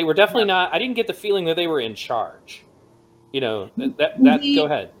 but they were definitely not. I didn't get the feeling that they were in charge. Go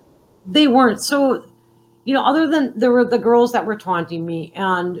ahead. They weren't. So, other than there were the girls that were taunting me,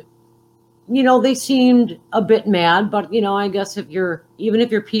 and they seemed a bit mad, but I guess even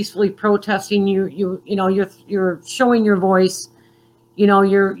if you're peacefully protesting, you're showing your voice,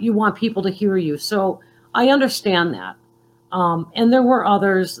 you want people to hear you. So I understand that. And there were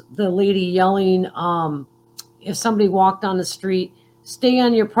others, the lady yelling, if somebody walked on the street, stay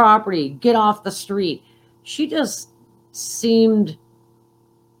on your property, get off the street. She just seemed,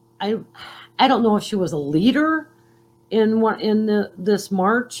 I don't know if she was a leader in this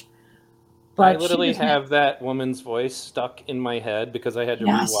march, but I literally have that woman's voice stuck in my head because I had to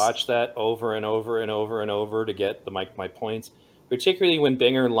rewatch that over and over and over and over to get my points, particularly when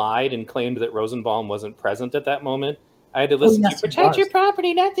Binger lied and claimed that Rosenbaum wasn't present at that moment. I had to listen to protect your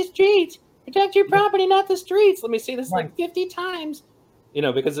property, not the streets. Protect your property, not the streets. Let me say this like 50 times,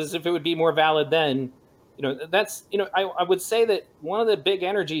 because as if it would be more valid then. That's, I would say that one of the big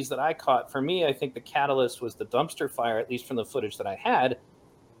energies that I caught, for me, I think the catalyst was the dumpster fire, at least from the footage that I had,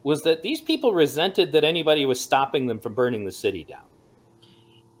 was that these people resented that anybody was stopping them from burning the city down.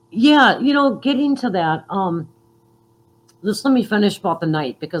 Yeah, getting to that, just let me finish about the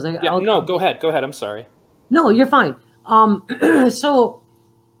night because go ahead. I'm sorry. No, you're fine. So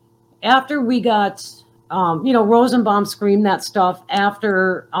after we got, Rosenbaum screamed that stuff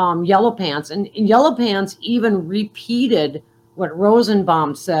after Yellow Pants, and Yellow Pants even repeated what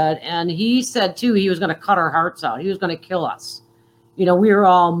Rosenbaum said, and he said too he was going to cut our hearts out. He was going to kill us. We were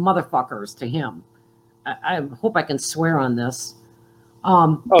all motherfuckers to him. I hope I can swear on this.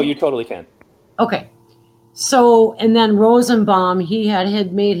 You totally can. Okay. So, and then Rosenbaum, he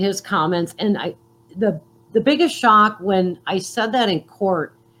had made his comments, and the biggest shock when I said that in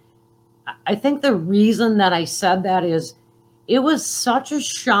court, I think the reason that I said that is it was such a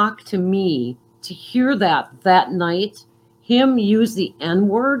shock to me to hear that night, him use the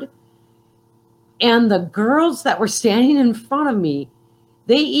N-word. And the girls that were standing in front of me,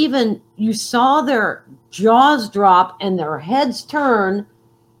 you saw their jaws drop and their heads turn,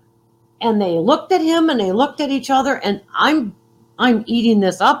 and they looked at him and they looked at each other, and I'm eating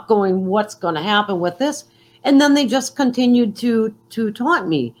this up going, what's going to happen with this? And then they just continued to taunt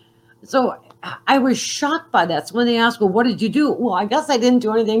me. So I was shocked by that. So when they asked, well, what did you do? Well, I guess I didn't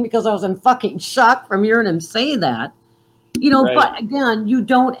do anything because I was in fucking shock from hearing him say that. Right. But again, you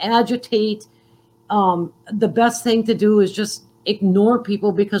don't agitate. The best thing to do is just ignore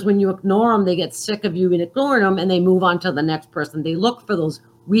people, because when you ignore them, they get sick of you and ignoring them, and they move on to the next person. They look for those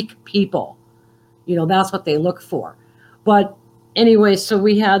weak people. That's what they look for. But anyway, so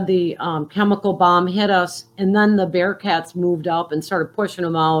we had the chemical bomb hit us, and then the Bearcats moved up and started pushing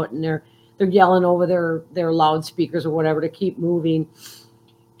them out, and they're yelling over their loudspeakers or whatever to keep moving.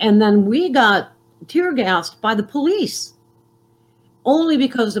 And then we got tear gassed by the police, only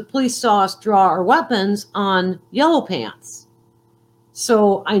because the police saw us draw our weapons on Yellow Pants.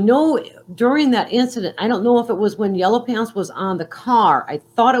 So I know during that incident, I don't know if it was when Yellow Pants was on the car. I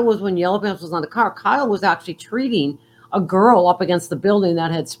thought it was when Yellow Pants was on the car. Kyle was actually treating a girl up against the building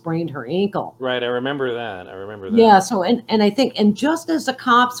that had sprained her ankle. Right, I remember that. Yeah, so and I think, and just as the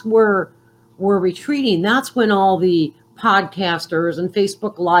cops were retreating, that's when all the podcasters and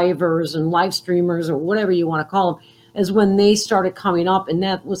Facebook livers and live streamers, or whatever you want to call them, is when they started coming up, and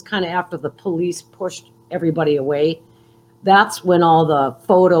that was kind of after the police pushed everybody away. That's when all the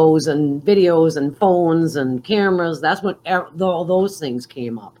photos and videos and phones and cameras, that's when all those things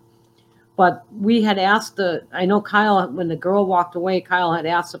came up. But we had asked I know Kyle, when the girl walked away, Kyle had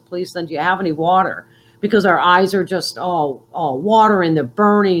asked the police, then, do you have any water? Because our eyes are just all water and they're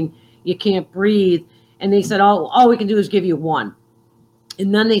burning. You can't breathe. And they said, all we can do is give you one.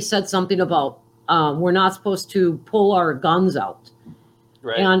 And then they said something about we're not supposed to pull our guns out.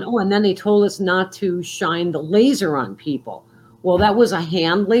 Right. And then they told us not to shine the laser on people. Well, that was a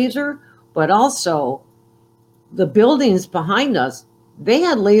hand laser, but also the buildings behind us, they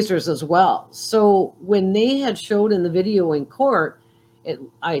had lasers as well. So when they had showed in the video in court,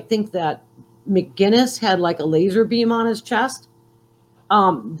 I think that McGinnis had like a laser beam on his chest.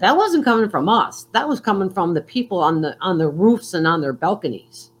 That wasn't coming from us. That was coming from the people on the roofs and on their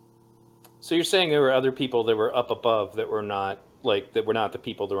balconies. So you're saying there were other people that were up above that were not the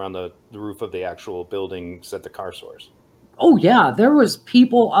people that were on the roof of the actual buildings at the car source? Oh yeah, there was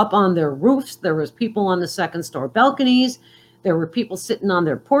people up on their roofs. There was people on the second story balconies. There were people sitting on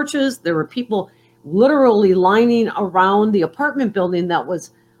their porches. There were people literally lining around the apartment building that was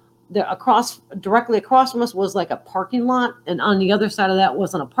directly across from us was like a parking lot, and on the other side of that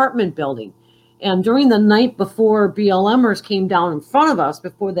was an apartment building. And during the night before BLMers came down in front of us,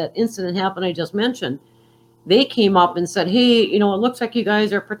 before that incident happened I just mentioned, they came up and said, hey, it looks like you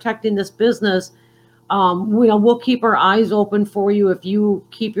guys are protecting this business. we'll keep our eyes open for you if you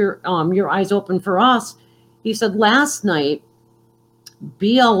keep your eyes open for us. He said last night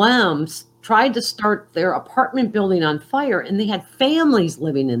BLMs tried to start their apartment building on fire, and they had families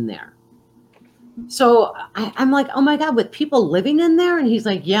living in there. So I'm like, oh my God, with people living in there? And he's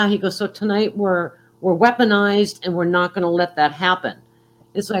like, yeah. He goes, so tonight we're weaponized, and we're not going to let that happen.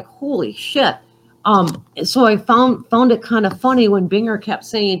 It's like, holy shit. So I found it kind of funny when Binger kept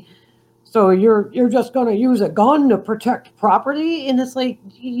saying, so you're just going to use a gun to protect property? And it's like,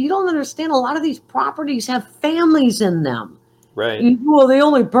 you don't understand. A lot of these properties have families in them. Right. Well, they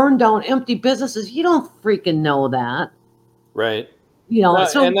only burn down empty businesses. You don't freaking know that. Right.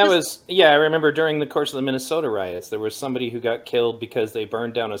 So and that was, I remember during the course of the Minnesota riots, there was somebody who got killed because they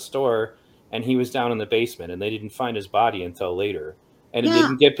burned down a store, and he was down in the basement, and they didn't find his body until later. And it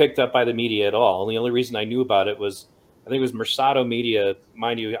didn't get picked up by the media at all. And the only reason I knew about it was, I think it was Mercado Media.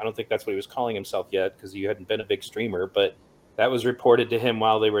 Mind you, I don't think that's what he was calling himself yet, because he hadn't been a big streamer, but that was reported to him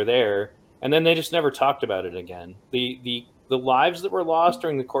while they were there. And then they just never talked about it again. The lives that were lost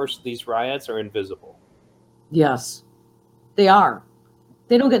during the course of these riots are invisible. Yes, they are.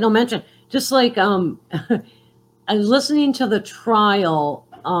 They don't get no mention. Just like I was listening to the trial.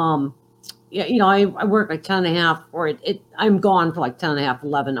 I work like 10 and a half, or I'm gone for like 10 and a half,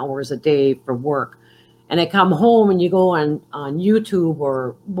 11 hours a day for work. And I come home and you go on YouTube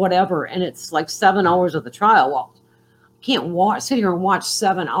or whatever, and it's like 7 hours of the trial. Well, I can't sit here and watch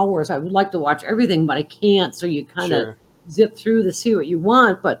 7 hours. I would like to watch everything, but I can't. So you kind of zip through to see what you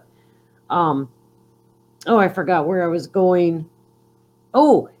want. But, I forgot where I was going.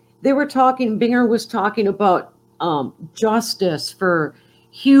 Oh, Binger was talking about justice for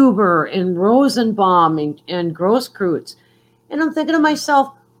Huber and Rosenbaum and Grosskreutz. And I'm thinking to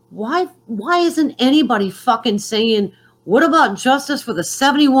myself, why isn't anybody fucking saying, what about justice for the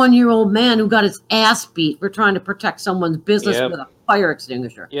 71-year-old man who got his ass beat for trying to protect someone's business with a fire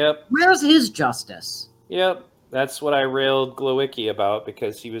extinguisher? Yep. Where's his justice? Yep. That's what I railed Glowicki about,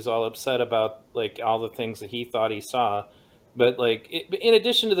 because he was all upset about like all the things that he thought he saw. But like, in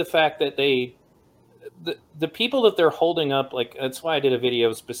addition to the fact that the people that they're holding up, like, that's why I did a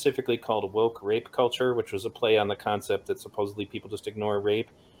video specifically called Woke Rape Culture, which was a play on the concept that supposedly people just ignore rape.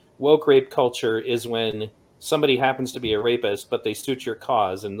 Woke rape culture is when somebody happens to be a rapist, but they suit your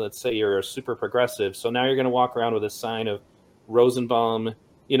cause. And let's say you're a super progressive. So now you're going to walk around with a sign of Rosenbaum,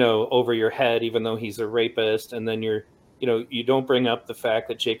 over your head, even though he's a rapist. And then you don't bring up the fact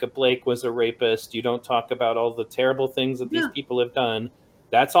that Jacob Blake was a rapist. You don't talk about all the terrible things that these people have done.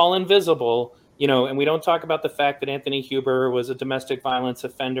 That's all invisible, and we don't talk about the fact that Anthony Huber was a domestic violence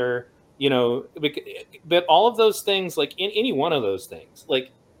offender, but all of those things, like in any one of those things,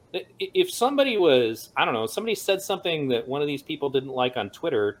 like if somebody was, I don't know, somebody said something that one of these people didn't like on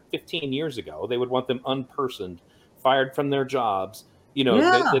Twitter 15 years ago, they would want them unpersoned, fired from their jobs.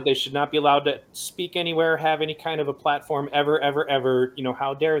 That they should not be allowed to speak anywhere, have any kind of a platform ever, ever, ever.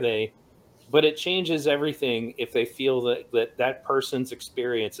 How dare they? But it changes everything if they feel that person's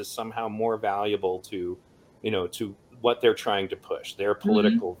experience is somehow more valuable to what they're trying to push, their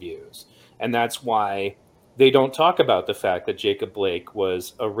political views. And that's why they don't talk about the fact that Jacob Blake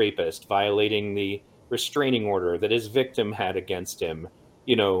was a rapist, violating the restraining order that his victim had against him.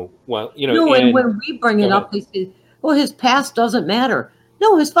 And when we bring it up, they say, well, his past doesn't matter.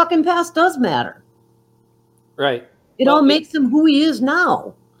 No, his fucking past does matter. Right. It all makes him who he is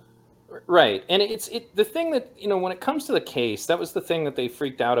now. Right. And the thing that, when it comes to the case, that was the thing that they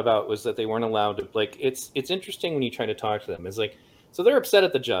freaked out about, was that they weren't allowed to, like, it's interesting when you try to talk to them. It's like, so they're upset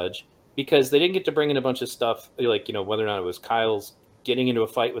at the judge because they didn't get to bring in a bunch of stuff, like, whether or not it was Kyle's getting into a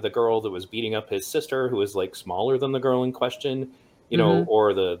fight with a girl that was beating up his sister, who was like smaller than the girl in question.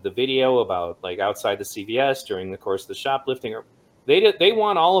 Or the video about like outside the CVS during the course of the shoplifting, or they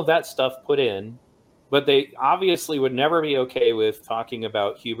want all of that stuff put in, but they obviously would never be okay with talking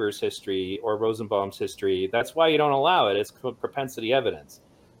about Huber's history or Rosenbaum's history. That's why you don't allow it. It's propensity evidence.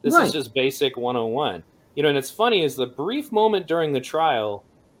 This is just basic 101. And it's funny is the brief moment during the trial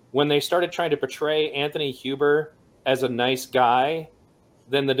when they started trying to portray Anthony Huber as a nice guy,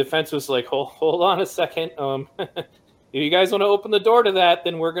 then the defense was like, hold on a second. If you guys want to open the door to that,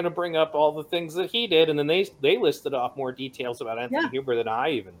 then we're going to bring up all the things that he did. And then they listed off more details about Anthony Huber than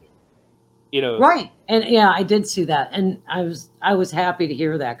I even knew. Right. And I did see that. And I was happy to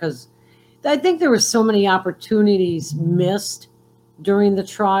hear that, because I think there were so many opportunities missed during the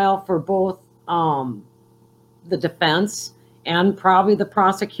trial for both the defense and probably the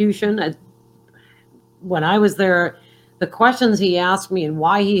prosecution. When I was there, the questions he asked me and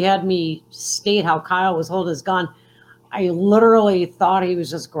why he had me state how Kyle was holding his gun, I literally thought he was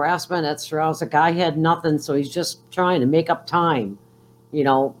just grasping at straws. The guy had nothing, so he's just trying to make up time. You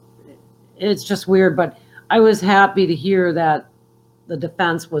know, it's just weird. But I was happy to hear that the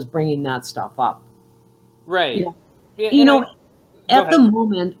defense was bringing that stuff up. Right. You know, Yeah, you and know go at the ahead.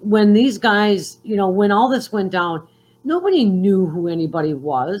 moment when these guys, when all this went down, nobody knew who anybody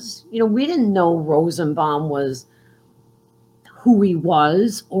was. We didn't know Rosenbaum was who he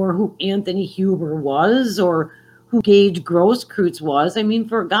was, or who Anthony Huber was, or who Gage Grosskreutz was. I mean,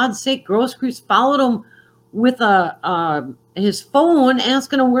 for God's sake, Grosskreutz followed him with his phone,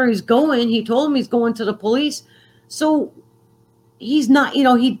 asking him where he's going. He told him he's going to the police. So he's not,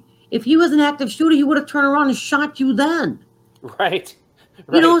 if he was an active shooter, he would have turned around and shot you then. Right.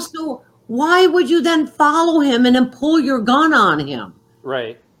 So why would you then follow him and then pull your gun on him?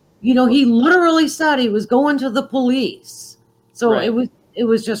 Right. He literally said he was going to the police. So Right. it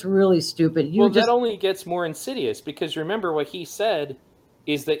was just really stupid. That only gets more insidious, because remember what he said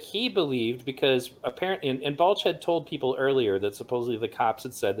is that he believed, because apparently, and Balch had told people earlier that supposedly the cops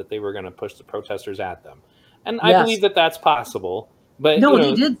had said that they were going to push the protesters at them. And I believe that that's possible. But no,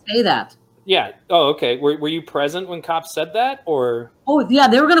 they did say that. Yeah. Oh, okay. Were you present when cops said that, or? Oh, yeah,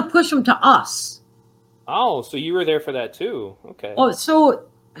 they were going to push them to us. Oh, so you were there for that too. Okay. Oh, so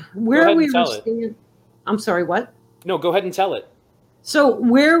where we were standing. I'm sorry, what? No, go ahead and tell it. So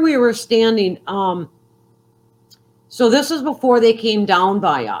where we were standing, so this is before they came down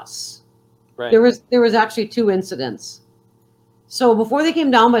by us. Right. There was actually 2 incidents. So before they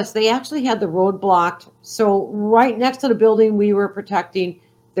came down by us, they actually had the road blocked. So right next to the building we were protecting,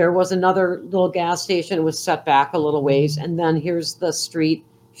 there was another little gas station. It was set back a little ways. And then here's the street,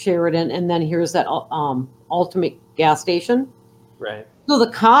 Sheridan. And then here's that Ultimate gas station. Right. So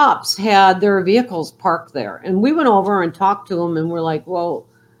the cops had their vehicles parked there. And we went over and talked to them. And we're like, well,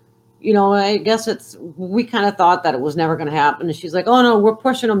 I guess we kind of thought that it was never going to happen. And she's like, oh, no, we're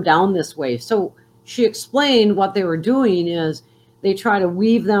pushing them down this way. So she explained what they were doing is they try to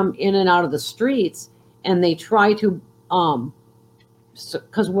weave them in and out of the streets. And they try to,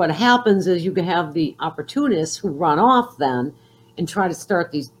 because what happens is you can have the opportunists who run off then and try to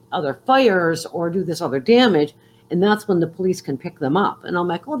start these other fires or do this other damage. And that's when the police can pick them up. And I'm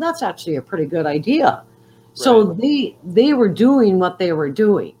like, well, that's actually a pretty good idea. Right. So they were doing what they were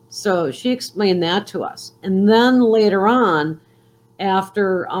doing. So she explained that to us. And then later on,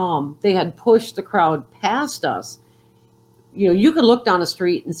 after they had pushed the crowd past us, you could look down the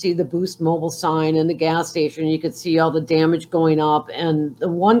street and see the Boost Mobile sign and the gas station. You could see all the damage going up. And the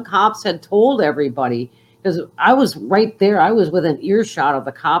one cops had told everybody, because I was right there. I was within earshot of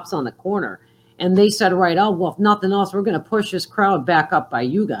the cops on the corner. And they said, right, oh, well, if nothing else, we're going to push this crowd back up by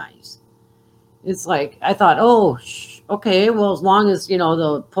you guys. It's like, I thought, oh, okay, well, as long as,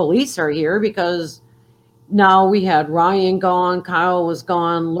 the police are here, because now we had Ryan gone, Kyle was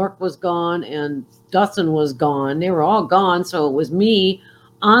gone, Lurk was gone, and Dustin was gone. They were all gone. So it was me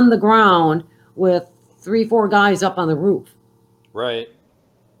on the ground with 3-4 guys up on the roof. Right.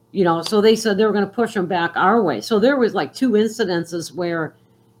 So they said they were going to push them back our way. So there was like 2 incidences where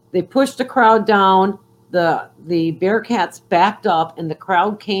they pushed the crowd down, the Bearcats backed up, and the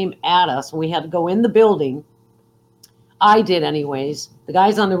crowd came at us, and we had to go in the building. I did anyways. The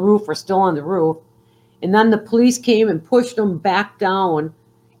guys on the roof were still on the roof. And then the police came and pushed them back down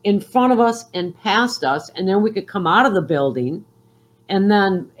in front of us and past us, and then we could come out of the building. And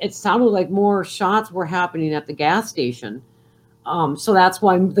then it sounded like more shots were happening at the gas station. So that's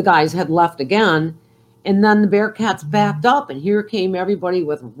why the guys had left again. And then the Bearcats backed up, and here came everybody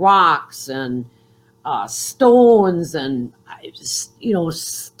with rocks and stones and,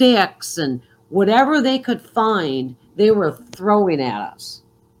 sticks and whatever they could find, they were throwing at us.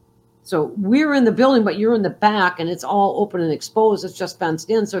 So we're in the building, but you're in the back, and it's all open and exposed. It's just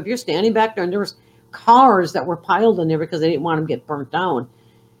fenced in. So if you're standing back there, and there was cars that were piled in there because they didn't want them to get burnt down,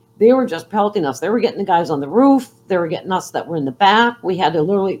 they were just pelting us. They were getting the guys on the roof. They were getting us that were in the back. We had to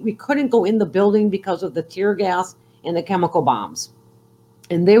we couldn't go in the building because of the tear gas and the chemical bombs.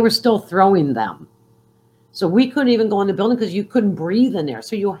 And they were still throwing them. So we couldn't even go in the building because you couldn't breathe in there.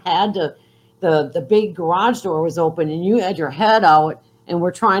 So you had to, the big garage door was open, and you had your head out, and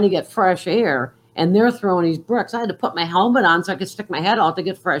we're trying to get fresh air, and they're throwing these bricks. I had to put my helmet on so I could stick my head out to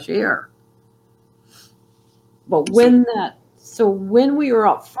get fresh air. But when we were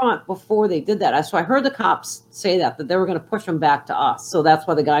up front before they did that, so I heard the cops say that they were going to push them back to us. So that's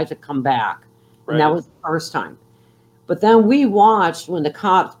why the guys had come back. Right. And that was the first time. But then we watched when the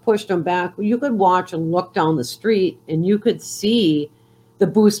cops pushed them back. You could watch and look down the street, and you could see the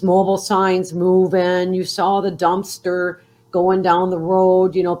Boost Mobile signs moving. You saw the dumpster going down the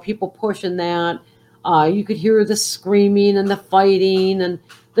road, people pushing that. You could hear the screaming and the fighting and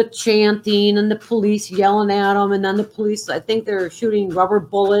the chanting and the police yelling at them. And then the police, I think they're shooting rubber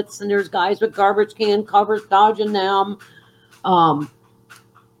bullets, and there's guys with garbage can covers dodging them. And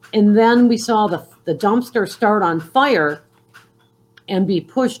then we saw the dumpster start on fire and be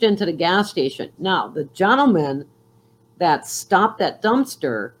pushed into the gas station. Now, the gentleman that stopped that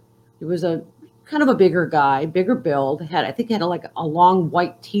dumpster, he was a kind of a bigger guy, bigger build, I think had like a long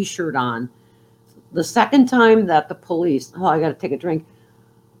white t-shirt on. The second time that the police, I got to take a drink.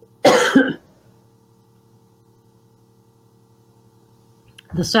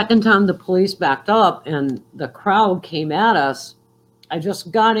 The second time the police backed up and the crowd came at us, I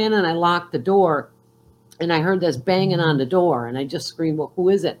just got in and I locked the door, and I heard this banging on the door, and I just screamed, well, who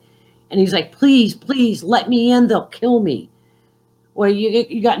is it? And he's like, please, please let me in. They'll kill me. Well,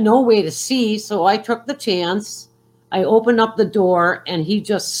 you got no way to see. So I took the chance. I opened up the door, and he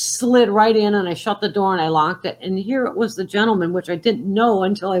just slid right in, and I shut the door and I locked it. And here it was the gentleman, which I didn't know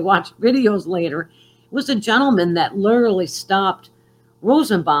until I watched videos later. It was a gentleman that literally stopped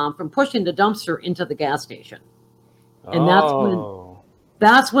Rosenbaum from pushing the dumpster into the gas station. And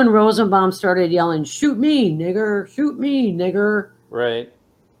that's when Rosenbaum started yelling, shoot me, nigger, shoot me, nigger. Right.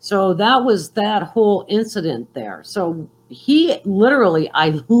 So that was that whole incident there. So I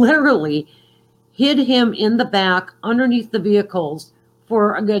literally hid him in the back underneath the vehicles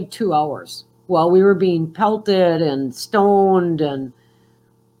for a good 2 hours while we were being pelted and stoned and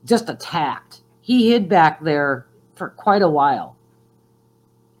just attacked. He hid back there for quite a while.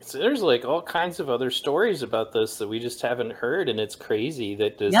 So there's like all kinds of other stories about this that we just haven't heard, and it's crazy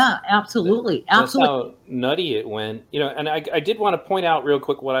that this. Yeah, absolutely, that's how nutty it went. And I did want to point out real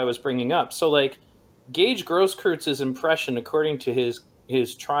quick what I was bringing up. So like, Gage Grosskreuz's impression, according to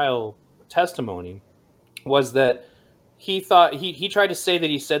his trial testimony, was that he thought he tried to say that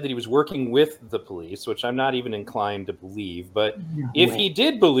he said that he was working with the police, which I'm not even inclined to believe. But if he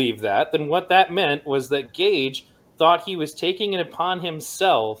did believe that, then what that meant was that Gage thought he was taking it upon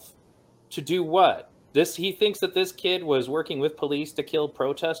himself to do what? He thinks that this kid was working with police to kill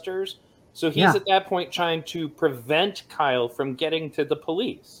protesters. So he's at that point trying to prevent Kyle from getting to the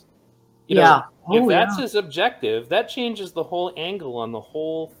police. If that's his objective, that changes the whole angle on the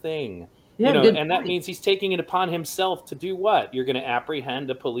whole thing. Yeah, and that means he's taking it upon himself to do what? You're going to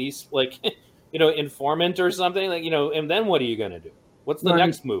apprehend a police, informant or something, and then what are you going to do? What's the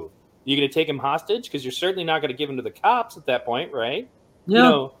next move? You're going to take him hostage? Because you're certainly not going to give him to the cops at that point, right?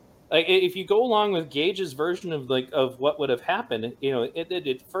 Yeah. If you go along with Gage's version of what would have happened,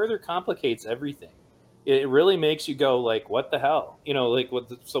 it further complicates everything. It really makes you go like, what the hell?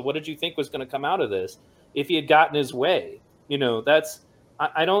 So what did you think was going to come out of this? If he had gotten his way,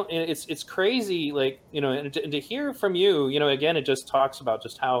 it's crazy. And to hear from you, again, it just talks about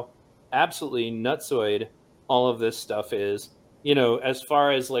just how absolutely nutsoid all of this stuff is. As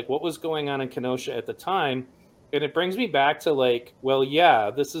far as what was going on in Kenosha at the time. And it brings me back to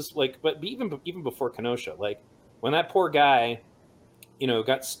this is but even before Kenosha, when that poor guy,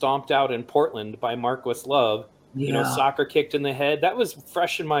 got stomped out in Portland by Marquis Love, soccer kicked in the head. That was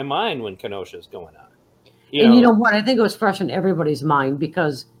fresh in my mind when Kenosha's going on. And you know what? I think it was fresh in everybody's mind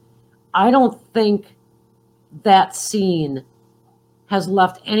because I don't think that scene has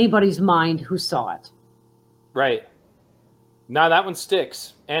left anybody's mind who saw it. Right. Now that one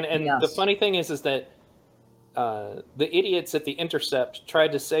sticks. And the funny thing is that the idiots at The Intercept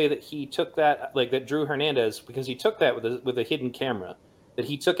tried to say that he took that, that Drew Hernandez, because he took that with a hidden camera, that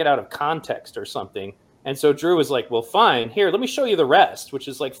he took it out of context or something. And so Drew was like, well, fine, here, let me show you the rest, which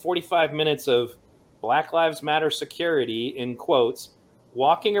is 45 minutes of Black Lives Matter security, in quotes,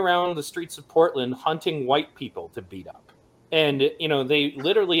 walking around the streets of Portland, hunting white people to beat up. And, they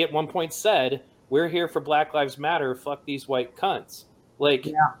literally at one point said, we're here for Black Lives Matter, fuck these white cunts.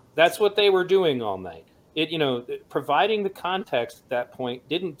 That's what they were doing all night. Providing the context at that point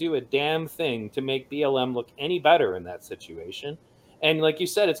didn't do a damn thing to make BLM look any better in that situation. And like you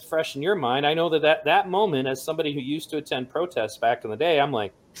said, it's fresh in your mind. I know that moment, as somebody who used to attend protests back in the day, I'm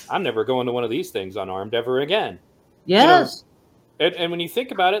like, I'm never going to one of these things unarmed ever again. Yes. And when you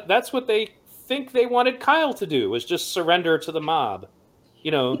think about it, that's what they think they wanted Kyle to do, was just surrender to the mob.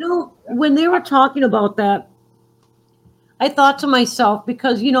 When they were talking about that, I thought to myself,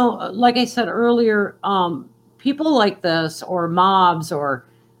 because, like I said earlier, people like this, or mobs, or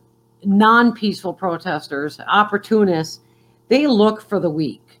non-peaceful protesters, opportunists, they look for the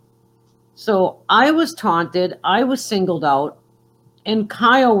weak. So I was taunted, I was singled out, and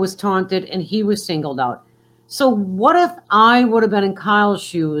Kyle was taunted and he was singled out. So what if I would have been in Kyle's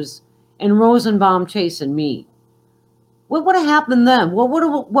shoes and Rosenbaum chasing me? What would have happened then? What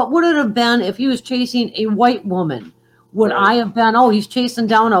would it have been if he was chasing a white woman? Would Right. I have been, oh, he's chasing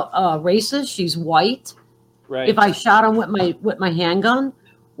down a racist, she's white? Right. If I shot him with my handgun?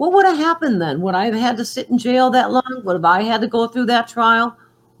 What would have happened then? Would I have had to sit in jail that long? Would have I had to go through that trial?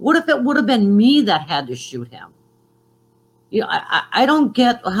 What if it would have been me that had to shoot him? You know, I don't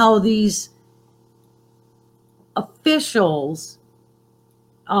get how these officials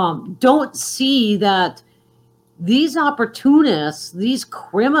don't see that these opportunists, these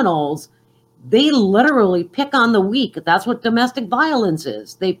criminals, they literally pick on the weak. That's what domestic violence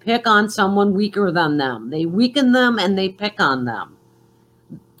is. They pick on someone weaker than them. They weaken them and they pick on them.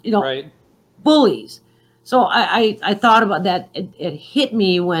 You know, Right. bullies. So I thought about that. It hit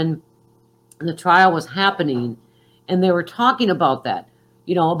me when the trial was happening and they were talking about that,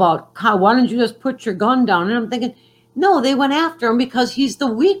 you know, about how, why don't you just put your gun down? And I'm thinking, no, they went after him because he's the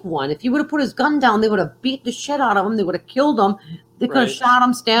weak one. If he would have put his gun down, they would have beat the shit out of him. They would have killed him. They could have Right. shot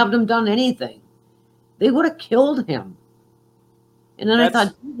him, stabbed him, done anything. They would have killed him. And then I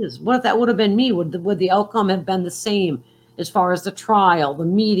thought, Jesus, what if that would have been me? Would the outcome have been the same as far as the trial, the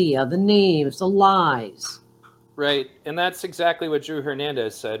media, the names, the lies? Right. And that's exactly what Drew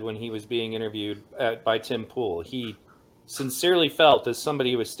Hernandez said when he was being interviewed by Tim Pool. He sincerely felt, as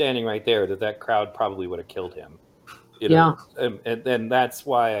somebody who was standing right there, that crowd probably would have killed him. You know? And that's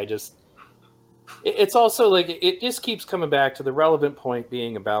why it's also like, it just keeps coming back to the relevant point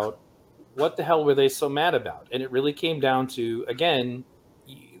being about what the hell were they so mad about? And it really came down to, again,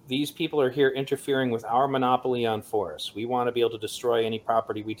 these people are here interfering with our monopoly on forests. We want to be able to destroy any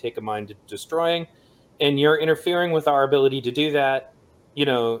property we take a mind to destroying, and you're interfering with our ability to do that, you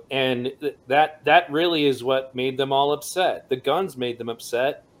know, and that really is what made them all upset. The guns made them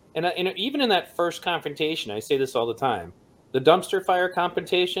upset. And even in that first confrontation, I say this all the time, the dumpster fire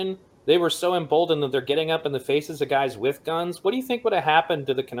confrontation, they were so emboldened that they're getting up in the faces of guys with guns. What do you think would have happened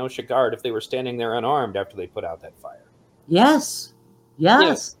to the Kenosha Guard if they were standing there unarmed after they put out that fire? Yes.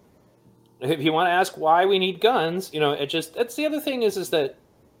 Yes. Yeah. If you want to ask why we need guns, you know, that's the other thing is that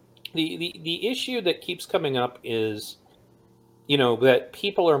the issue that keeps coming up is, you know, that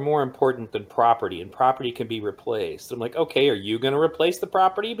people are more important than property, and property can be replaced. I'm like, okay, are you going to replace the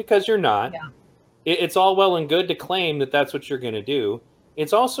property? Because you're not. Yeah. It's all well and good to claim that that's what you're going to do.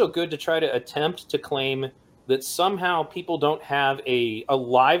 It's also good to try to attempt to claim that somehow people don't have a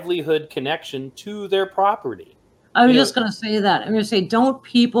livelihood connection to their property. I was just going to say that. I'm going to say, don't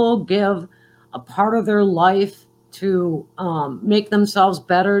people give a part of their life to make themselves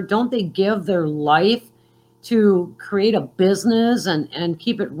better? Don't they give their life to create a business and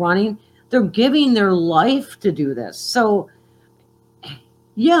keep it running? They're giving their life to do this. So,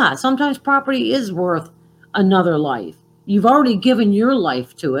 yeah, sometimes property is worth another life. You've already given your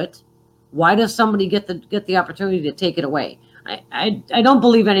life to it. Why does somebody get the opportunity to take it away? I don't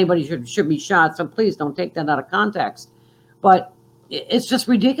believe anybody should be shot, so please don't take that out of context. But it's just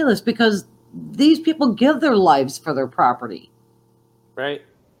ridiculous because these people give their lives for their property. Right.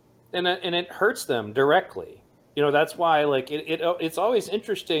 And it hurts them directly. You know, that's why, like, it's always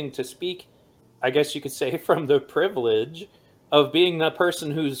interesting to speak, I guess you could say, from the privilege of being the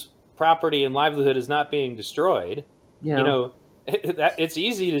person whose property and livelihood is not being destroyed. Yeah. You know, it's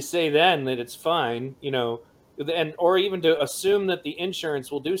easy to say then that it's fine, you know, or even to assume that the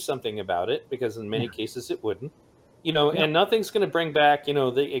insurance will do something about it, because in many cases it wouldn't, you know, and nothing's going to bring back, you know,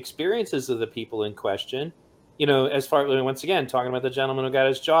 the experiences of the people in question, you know, as far, once again, talking about the gentleman who got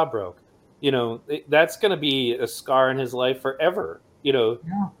his jaw broke, you know, that's going to be a scar in his life forever, you know.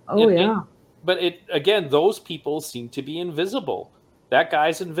 Yeah. Oh, but again, those people seem to be invisible. That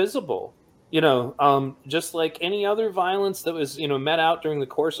guy's invisible. You know, just like any other violence that was, you know, met out during the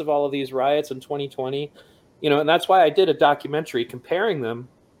course of all of these riots in 2020, you know, and that's why I did a documentary comparing them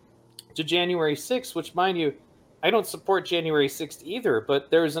to January 6th, which, mind you, I don't support January 6th either, but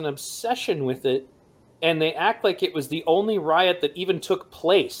there's an obsession with it, and they act like it was the only riot that even took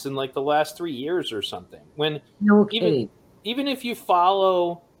place in like the last 3 years or something. When no kidding. Even if you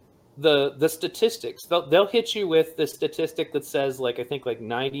follow the statistics, they'll hit you with the statistic that says, like, I think like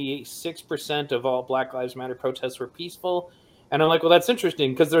 96% of all Black Lives Matter protests were peaceful. And I'm like, well, that's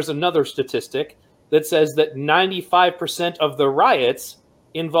interesting, because there's another statistic that says that 95% of the riots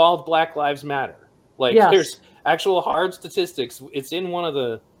involved Black Lives Matter. Like, there's actual hard statistics. It's in one of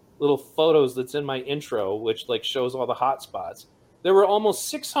the little photos that's in my intro, which like shows all the hot spots. There were almost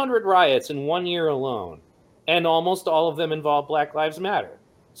 600 riots in 1 year alone, and almost all of them involved Black Lives Matter.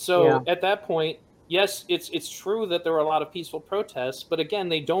 So at that point, yes, it's true that there were a lot of peaceful protests, but again,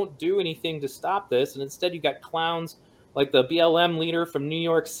 they don't do anything to stop this. And instead, you got clowns like the BLM leader from New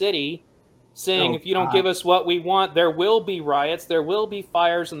York City, saying, Oh, if you don't God. give us what we want, there will be riots, there will be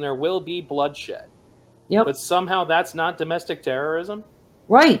fires, and there will be bloodshed. Yep. But somehow that's not domestic terrorism?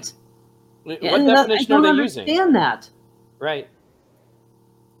 Right. What And I definition are don't they using? understand that. Right.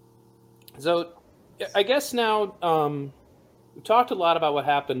 So I guess now we talked a lot about what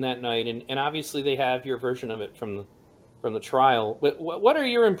happened that night, and obviously they have your version of it from the trial. But what are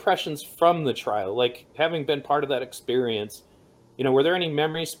your impressions from the trial? Like, having been part of that experience, were there any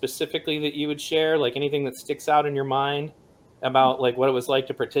memories specifically that you would share? Like, anything that sticks out in your mind about like what it was like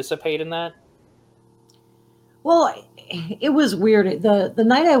to participate in that? Well, it was weird. The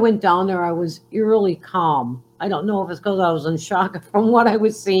night I went down there, I was eerily calm. I don't know if it's because I was in shock from what I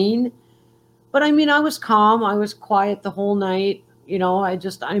was seeing, but I mean, I was calm. I was quiet the whole night.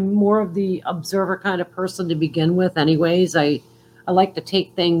 I'm more of the observer kind of person to begin with, anyways. I like to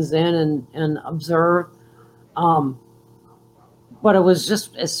take things in and observe. Um, but it was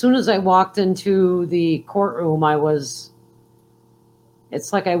just as soon as I walked into the courtroom,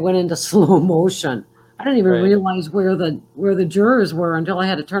 it's like I went into slow motion. I didn't even Right. realize where the jurors were until I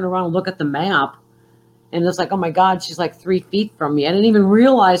had to turn around and look at the map. And it's like, oh my God, she's like 3 feet from me. I didn't even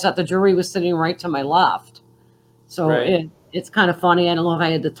realize that the jury was sitting right to my left. So Right. it's kind of funny. I don't know if I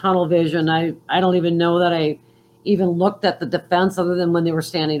had the tunnel vision. I don't even know that I even looked at the defense other than when they were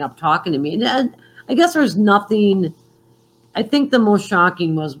standing up talking to me. And I guess there's nothing. I think the most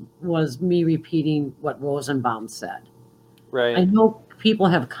shocking was me repeating what Rosenbaum said. Right. I know people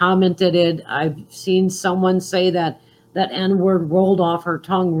have commented it. I've seen someone say that N-word rolled off her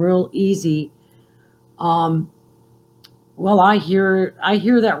tongue real easy. Well, I hear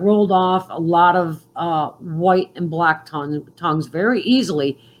that rolled off a lot of white and black tongues very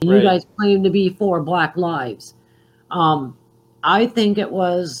easily. And Right. you guys claim to be for Black lives. I think it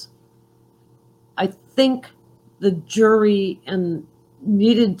was. I think the jury and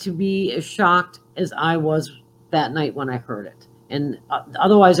needed to be as shocked as I was that night when I heard it, and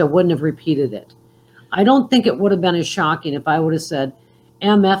otherwise I wouldn't have repeated it. I don't think it would have been as shocking if I would have said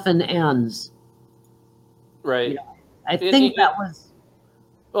MF and N's. Right. I think that was.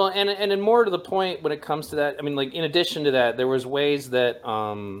 Well, and more to the point when it comes to that, I mean, like, in addition to that, there was ways that,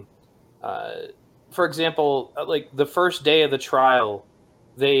 for example, like the first day of the trial,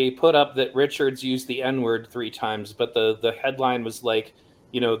 they put up that Richards used the N-word 3 times, but the headline was like,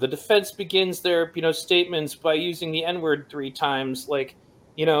 the defense begins their, statements by using the N-word 3 times, like,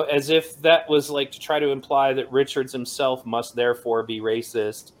 as if that was like to try to imply that Richards himself must therefore be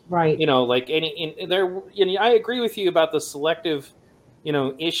racist. Right. Like I agree with you about the selective,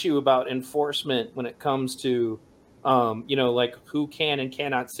 issue about enforcement when it comes to, like who can and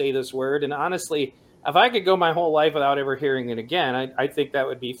cannot say this word. And honestly, if I could go my whole life without ever hearing it again, I think that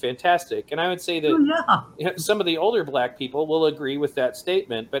would be fantastic. And I would say that Oh, yeah. some of the older black people will agree with that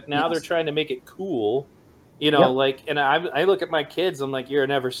statement, but now they're Yes. trying to make it cool, Yep. like, and I look at my kids, I'm like, you're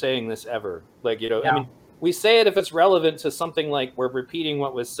never saying this ever. Like, I Yeah. mean, we say it if it's relevant to something, like we're repeating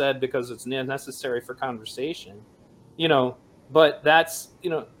what was said because it's necessary for conversation, but that's,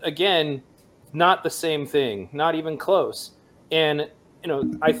 again, not the same thing, not even close. And,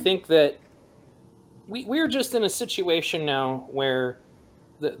 I think that we're just in a situation now where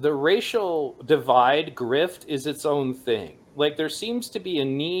the racial divide grift is its own thing. Like, there seems to be a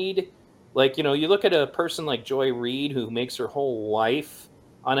need, like, you look at a person like Joy Reid, who makes her whole life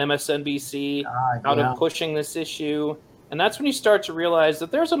on MSNBC out Yeah. of pushing this issue. And that's when you start to realize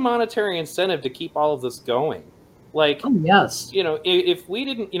that there's a monetary incentive to keep all of this going. Like, Oh, yes. if we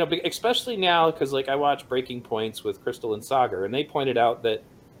didn't, especially now, because like I watched Breaking Points with Crystal and Sagar, and they pointed out that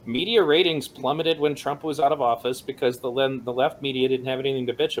media ratings plummeted when Trump was out of office because the left media didn't have anything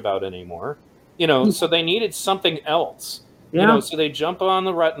to bitch about anymore. So they needed something else. Yeah. So they jump on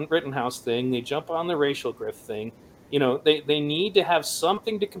the Rittenhouse thing, they jump on the racial grift thing. They need to have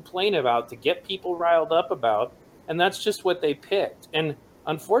something to complain about, to get people riled up about, and that's just what they picked. And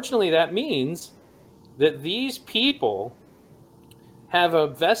unfortunately, that means that these people have a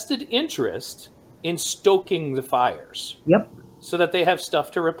vested interest in stoking the fires. Yep. So that they have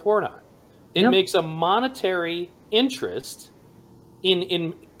stuff to report on. It Yep. makes a monetary interest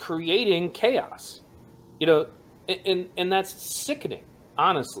in creating chaos. And that's sickening.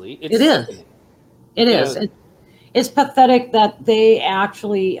 Honestly, it's It is. sickening. It Yeah. is. It's pathetic that they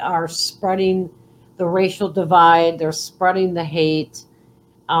actually are spreading the racial divide. They're spreading the hate,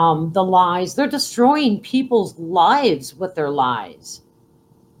 the lies. They're destroying people's lives with their lies.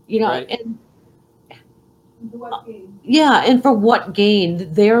 Right. And yeah, and for what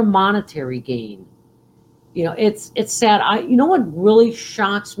gain? Their monetary gain. It's sad. What really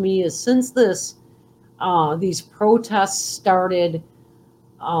shocks me is since these protests started,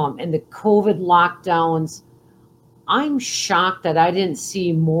 and the COVID lockdowns, I'm shocked that I didn't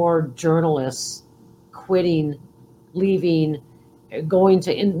see more journalists quitting, leaving, going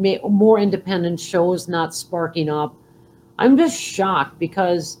to more independent shows not sparking up. I'm just shocked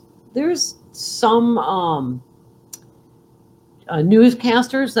because there's some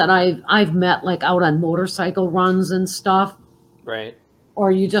newscasters that I've met like out on motorcycle runs and stuff, Right.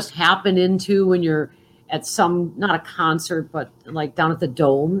 or you just happen into when you're at some, not a concert, but like down at the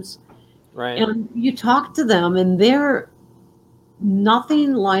domes, Right. and you talk to them and they're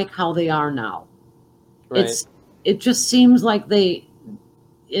nothing like how they are now. Right. It just seems like they're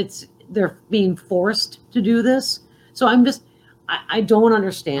being forced to do this. So I don't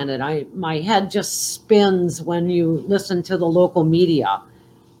understand it. My head just spins when you listen to the local media.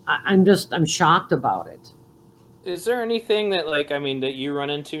 I'm shocked about it. Is there anything that, like, I mean, that you run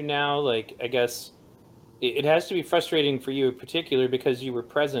into now? Like, I guess it has to be frustrating for you in particular because you were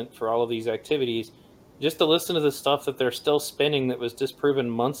present for all of these activities. Just to listen to the stuff that they're still spinning that was disproven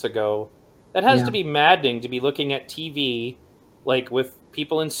months ago, that has Yeah. to be maddening to be looking at TV, like with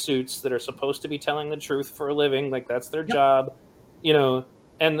people in suits that are supposed to be telling the truth for a living, like that's their Yep. job, you know,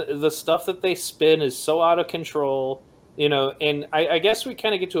 and the stuff that they spin is so out of control, and I guess we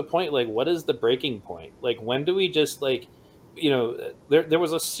kind of get to a point like, what is the breaking point? Like, when do we just like, there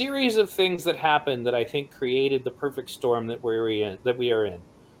was a series of things that happened that I think created the perfect storm that we are in.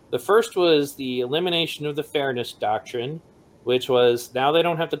 The first was the elimination of the fairness doctrine, which was now they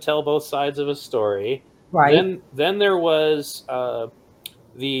don't have to tell both sides of a story. Right. Then there was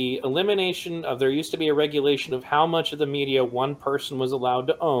the elimination of, there used to be a regulation of how much of the media one person was allowed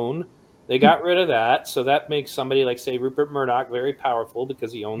to own. They got rid of that, so that makes somebody like, say, Rupert Murdoch very powerful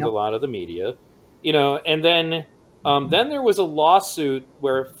because he owns a Yep. lot of the media, And then there was a lawsuit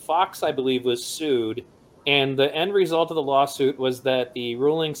where Fox, I believe, was sued, and the end result of the lawsuit was that the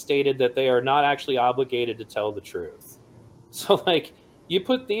ruling stated that they are not actually obligated to tell the truth. So, like, you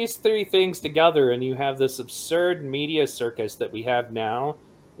put these three things together and you have this absurd media circus that we have now,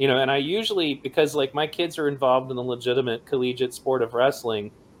 and I usually, because like my kids are involved in the legitimate collegiate sport of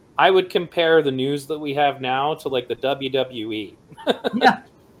wrestling, I would compare the news that we have now to like the WWE Yeah.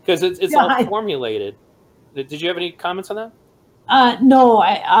 because it's Yeah. all formulated. Did you have any comments on that? No,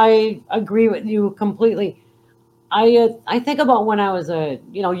 I agree with you completely. I think about when I was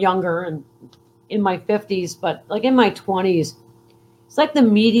younger and in my 50s, but like in my 20s, it's like the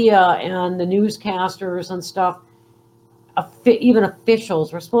media and the newscasters and stuff, even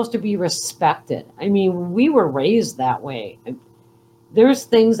officials, were supposed to be respected. I mean, we were raised that way. There's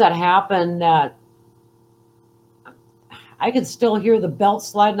things that happen that I can still hear the belt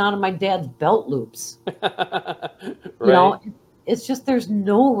sliding out of my dad's belt loops. Right. It's just there's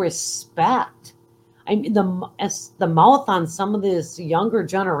no respect. I mean, the mouth on some of this younger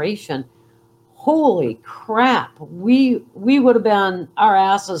generation. Holy crap! We would have been, our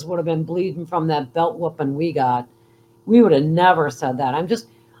asses would have been bleeding from that belt whooping we got. We would have never said that. I'm just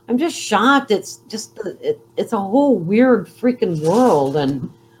shocked. It's just it's a whole weird freaking world, and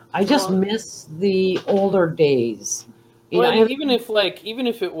I just miss the older days. Well, even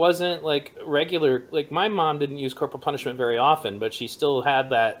if it wasn't like regular, like my mom didn't use corporal punishment very often, but she still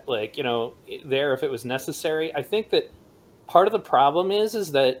had that, like, there if it was necessary. I think that part of the problem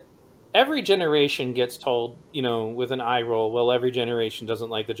is that every generation gets told, with an eye roll, well, every generation doesn't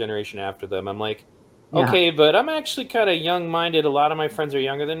like the generation after them. I'm like, Yeah. okay, but I'm actually kind of young-minded. A lot of my friends are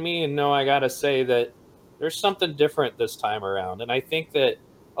younger than me, and no, I gotta say that there's something different this time around. And I think that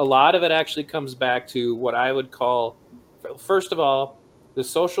a lot of it actually comes back to what I would call, first of all, the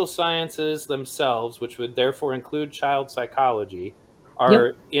social sciences themselves, which would therefore include child psychology,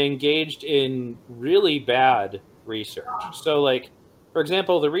 are engaged in really bad research. So, like, for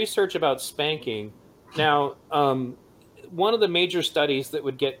example, the research about spanking. Now, one of the major studies that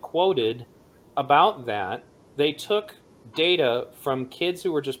would get quoted about that, they took data from kids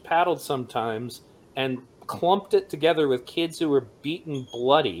who were just paddled sometimes and clumped it together with kids who were beaten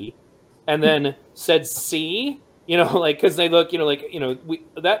bloody, and then said, "See." Because they look,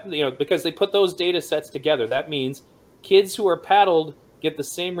 because they put those data sets together, that means kids who are paddled get the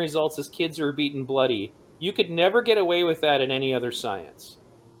same results as kids who are beaten bloody. You could never get away with that in any other science,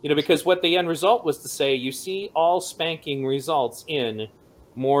 because what the end result was to say, you see, all spanking results in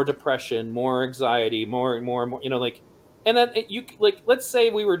more depression, more anxiety, more, and then let's say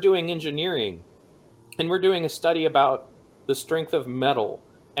we were doing engineering and we're doing a study about the strength of metal,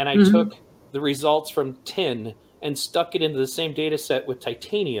 and I took the results from tin and stuck it into the same data set with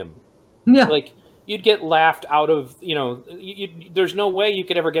titanium. Yeah. Like, you'd get laughed out of, there's no way you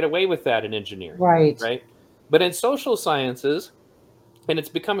could ever get away with that in engineering. Right. Right. But in social sciences, and it's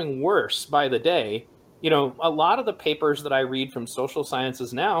becoming worse by the day. You know, a lot of the papers that I read from social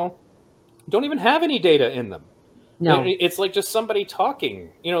sciences now don't even have any data in them. No. It's like just somebody talking.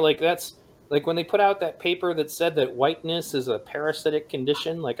 You know, like that's like when they put out that paper that said that whiteness is a parasitic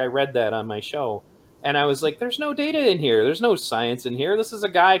condition. Like I read that on my show, and I was like, "There's no data in here. There's no science in here. This is a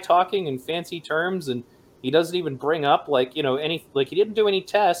guy talking in fancy terms, and he doesn't even bring up like any like he didn't do any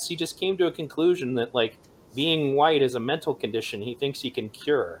tests. He just came to a conclusion that like being white is a mental condition he thinks he can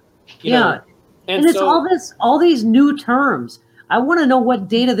cure. You Yeah. know, and And it's so all these new terms. I want to know what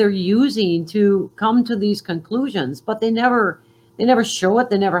data they're using to come to these conclusions, but they never show it,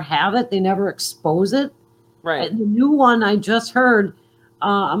 they never have it, they never expose it. right. The new one I just heard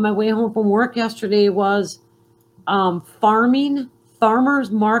on my way home from work yesterday was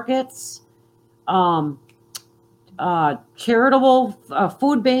farmers markets, um, charitable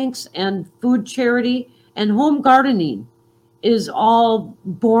food banks and food charity, and home gardening is all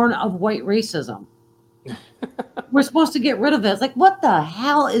born of white racism. We're supposed to get rid of it. It's like, what the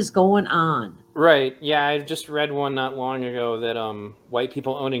hell is going on? Right. Yeah, I just read one not long ago that white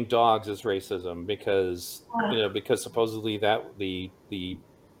people owning dogs is racism because because supposedly that the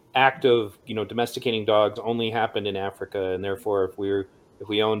act of domesticating dogs only happened in Africa, and therefore if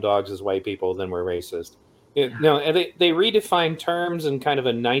we own dogs as white people, then we're racist. No, and they redefine terms in kind of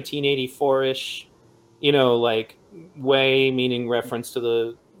a 1984-ish, like way, meaning reference to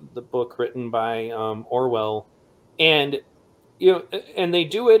the book written by Orwell, and and they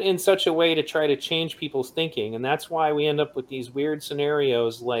do it in such a way to try to change people's thinking, and that's why we end up with these weird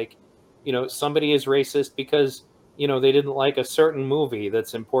scenarios like somebody is racist because they didn't like a certain movie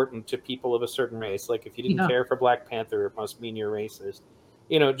that's important to people of a certain race. Like if you didn't Yeah, care for Black Panther, it must mean you're racist.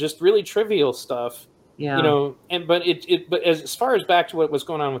 Just really trivial stuff. yeah, And but as far as back to what was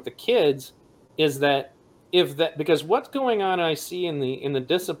going on with the kids is that if that because what's going on I see in the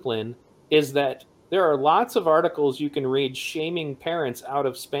discipline is that there are lots of articles you can read shaming parents out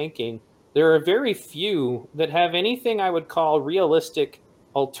of spanking. There are very few that have anything I would call realistic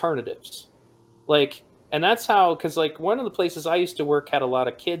alternatives. Like, and that's how, because like one of the places I used to work had a lot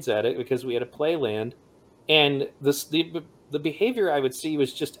of kids at it because we had a playland, and the behavior I would see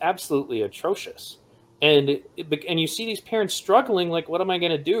was just absolutely atrocious. And you see these parents struggling, like, what am I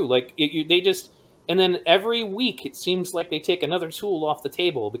going to do? Like, they just and then every week, it seems like they take another tool off the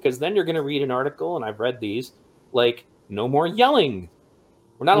table because then you're going to read an article, and I've read these, like, no more yelling.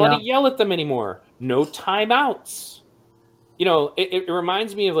 We're not allowed yeah, to yell at them anymore. No timeouts. It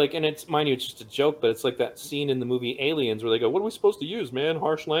reminds me of, like, and it's, mind you, it's just a joke, but it's like that scene in the movie Aliens where they go, what are we supposed to use, man?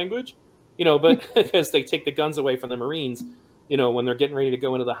 Harsh language? But because they take the guns away from the Marines, when they're getting ready to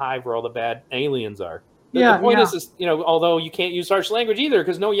go into the hive where all the bad aliens are. The yeah, point yeah, is, although you can't use harsh language either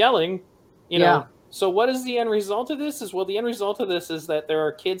because no yelling, you yeah, know, so what is the end result of this? Is well, the end result of this is that there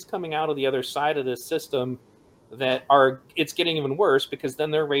are kids coming out of the other side of this system that are it's getting even worse because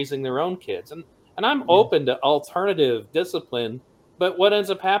then they're raising their own kids. And I'm yeah. open to alternative discipline, but what ends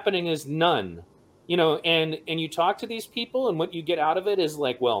up happening is none. And you talk to these people and what you get out of it is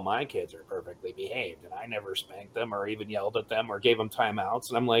like, well, my kids are perfectly behaved and I never spanked them or even yelled at them or gave them timeouts.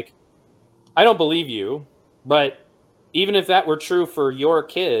 And I'm like, I don't believe you, but even if that were true for your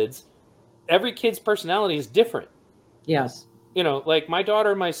kids, every kid's personality is different. Yes. Like my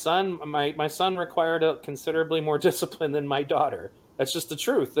daughter, my son required a considerably more discipline than my daughter. That's just the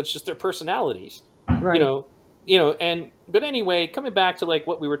truth. That's just their personalities. You Right. know, and but anyway, coming back to like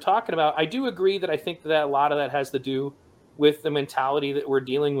what we were talking about, I do agree that I think that a lot of that has to do with the mentality that we're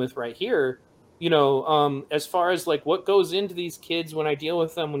dealing with right here. As far as like what goes into these kids when I deal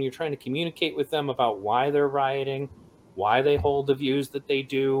with them, when you're trying to communicate with them about why they're rioting, why they hold the views that they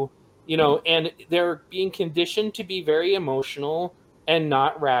do, and they're being conditioned to be very emotional and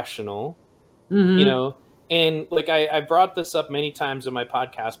not rational, you Mm-hmm. know, and like I brought this up many times in my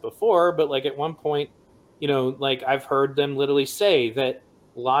podcast before, but like at one point, like I've heard them literally say that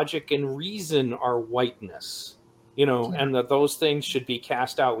logic and reason are whiteness, Yeah. and that those things should be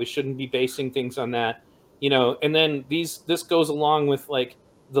cast out. We shouldn't be basing things on that, and then this goes along with like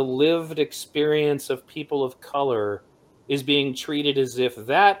the lived experience of people of color is being treated as if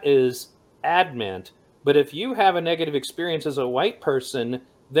that is adamant. But if you have a negative experience as a white person,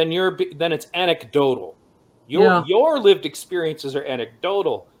 then it's anecdotal. Yeah. Your lived experiences are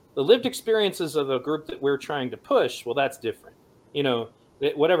anecdotal. The lived experiences of the group that we're trying to push, well, that's different.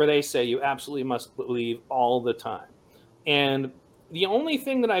 Whatever they say, you absolutely must believe all the time. And the only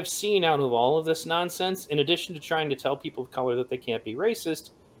thing that I've seen out of all of this nonsense, in addition to trying to tell people of color that they can't be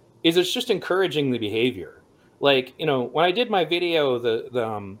racist, is it's just encouraging the behavior. Like, when I did my video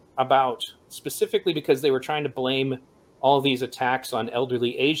about specifically because they were trying to blame all these attacks on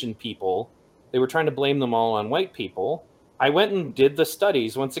elderly Asian people, they were trying to blame them all on white people. I went and did the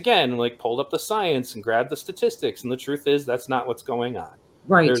studies once again, like pulled up the science and grabbed the statistics, and the truth is that's not what's going on.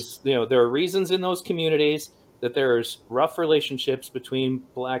 Right. There's, there are reasons in those communities that there's rough relationships between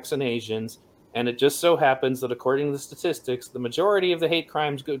blacks and Asians, and it just so happens that according to the statistics, the majority of the hate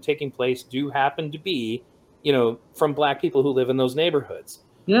crimes taking place do happen to be, from black people who live in those neighborhoods.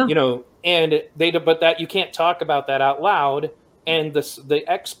 Yeah. And but that you can't talk about that out loud, and the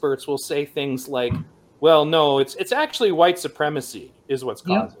experts will say things like, well, no, it's actually white supremacy is what's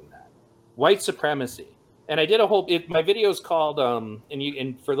causing that. White supremacy. And I did my video is called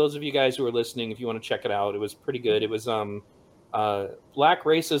and for those of you guys who are listening, if you want to check it out, it was pretty good. It was Black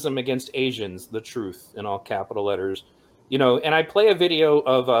Racism Against Asians, The Truth, in all capital letters. And I play a video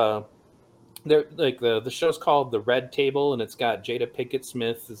of the show's called The Red Table, and it's got Jada Pinkett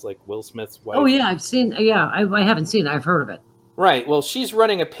Smith is like Will Smith's wife. Oh yeah, I've seen. Yeah, I haven't seen it. I've heard of it. Right. Well, she's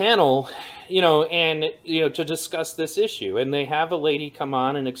running a panel, and to discuss this issue, and they have a lady come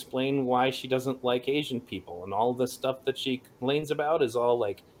on and explain why she doesn't like Asian people, and all the stuff that she complains about is all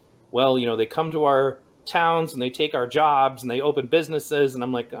like, well, they come to our towns and they take our jobs and they open businesses, and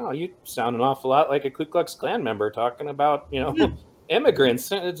I'm like, oh, you sound an awful lot like a Ku Klux Klan member talking about immigrants.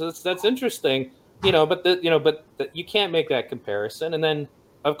 That's interesting, but you can't make that comparison. And then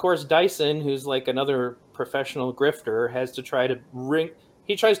of course Dyson, who's like another professional grifter,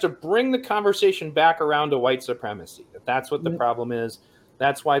 tries to bring the conversation back around to white supremacy. That's what the problem is.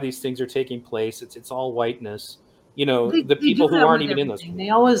 That's why these things are taking place. It's all whiteness. The people who aren't even in those.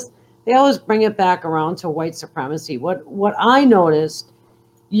 They always bring it back around to white supremacy. What I noticed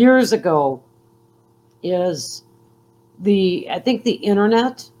years ago is I think the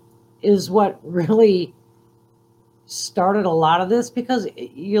internet is what really started a lot of this, because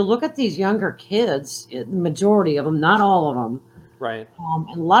you look at these younger kids, the majority of them, not all of them. Right.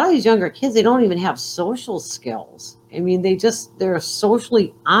 And a lot of these younger kids, they don't even have social skills. I mean, they're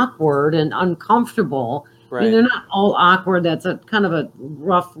socially awkward and uncomfortable. Right. I mean, they're not all awkward. That's a kind of a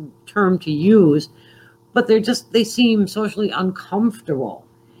rough term to use, but they seem socially uncomfortable.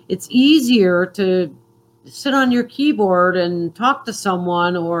 It's easier to sit on your keyboard and talk to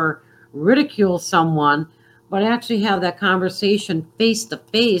someone or ridicule someone, but actually have that conversation face to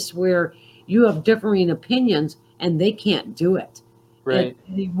face where you have differing opinions and they can't do it. Right.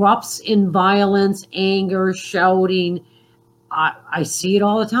 It erupts in violence, anger, shouting. I see it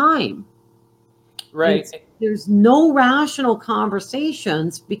all the time. Right. There's no rational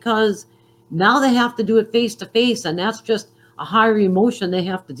conversations because now they have to do it face to face, and that's just a higher emotion they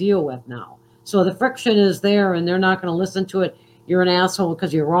have to deal with now. So the friction is there, and they're not going to listen to it. You're an asshole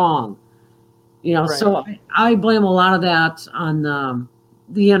because you're wrong. Right. So I blame a lot of that on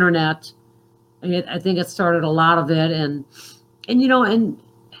the internet. I think it started a lot of it, and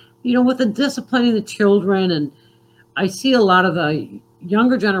with the disciplining the children, and I see a lot of the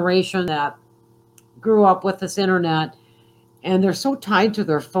younger generation that grew up with this internet, and they're so tied to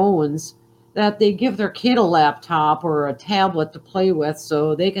their phones that they give their kid a laptop or a tablet to play with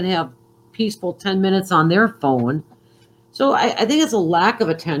so they can have peaceful 10 minutes on their phone. So I think it's a lack of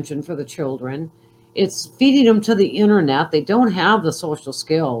attention for the children. It's feeding them to the internet. They don't have the social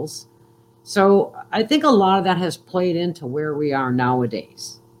skills. So I think a lot of that has played into where we are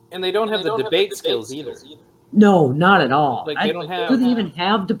nowadays. And they don't have the debate skills either. No, not at all. Like they don't have. Do they even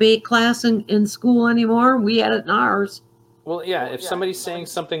have debate class in school anymore? We had it in ours. Well, yeah. If somebody's saying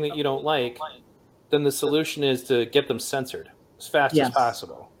something that you don't like, then the solution is to get them censored as fast as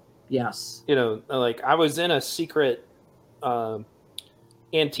possible. Yes. Like I was in a secret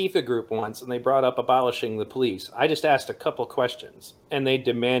Antifa group once, and they brought up abolishing the police. I just asked a couple questions, and they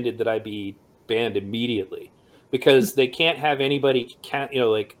demanded that I be banned immediately because they can't have anybody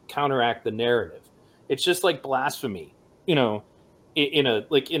counteract the narrative. It's just like blasphemy, in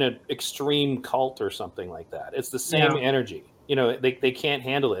an extreme cult or something like that. It's the same energy. They can't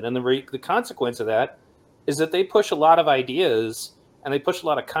handle it, and the consequence of that is that they push a lot of ideas and they push a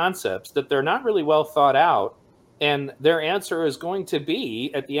lot of concepts that they're not really well thought out. And their answer is going to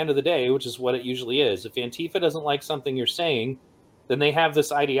be, at the end of the day, which is what it usually is, if Antifa doesn't like something you're saying, then they have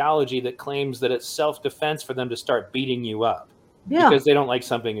this ideology that claims that it's self-defense for them to start beating you up because they don't like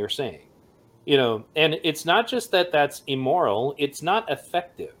something you're saying. And it's not just that that's immoral, it's not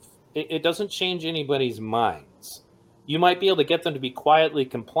effective. It doesn't change anybody's minds. You might be able to get them to be quietly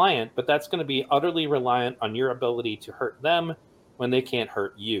compliant, but that's going to be utterly reliant on your ability to hurt them when they can't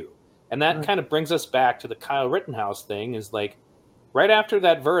hurt you. And that kind of brings us back to the Kyle Rittenhouse thing, is like right after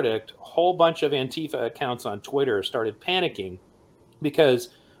that verdict, a whole bunch of Antifa accounts on Twitter started panicking because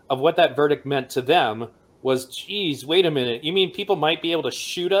of what that verdict meant to them was, geez, wait a minute. You mean people might be able to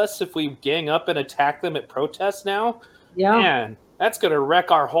shoot us if we gang up and attack them at protests now? Yeah. Man, that's going to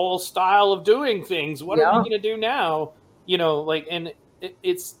wreck our whole style of doing things. What are we Yeah. going to do now? You know, like, and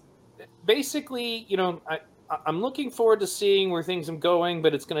it's basically, you know, I'm looking forward to seeing where things are going,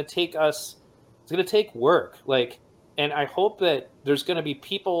 but it's going to take us, it's going to take work. Like, and I hope that there's going to be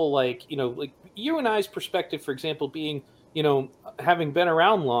people like, you know, like you and I's perspective, for example, being, you know, having been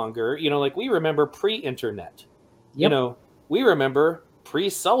around longer, you know, like we remember pre-internet, you Yep. know, we remember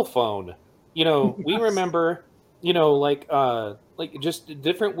pre-cell phone, you know, we Yes. remember, you know, like just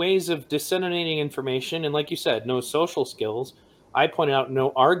different ways of disseminating information. And like you said, no social skills. I pointed out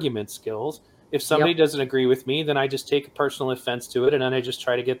no argument skills. If somebody Yep. doesn't agree with me, then I just take a personal offense to it, and then I just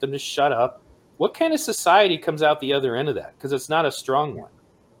try to get them to shut up. What kind of society comes out the other end of that? Because it's not a strong one.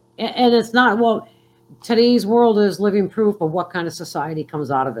 And it's not, well, today's world is living proof of what kind of society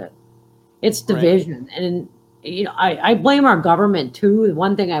comes out of it. It's Right. division. And, you know, I blame our government too. The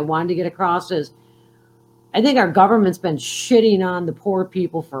one thing I wanted to get across is I think our government's been shitting on the poor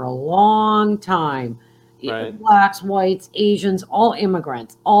people for a long time. Right. Blacks, whites, Asians, all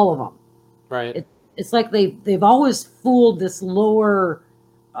immigrants, all of them. Right. It's like they've always fooled this lower,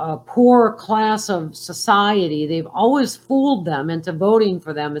 poor class of society. They've always fooled them into voting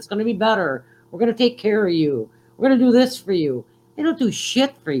for them. It's going to be better. We're going to take care of you. We're going to do this for you. They don't do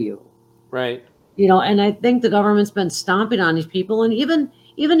shit for you. Right. You know, and I think the government's been stomping on these people, and even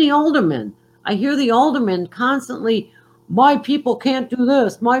the aldermen. I hear the aldermen constantly, my people can't do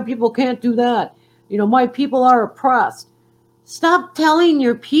this, my people can't do that. You know, my people are oppressed. Stop telling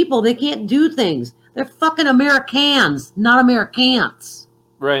your people they can't do things. They're fucking Americans, not Americans.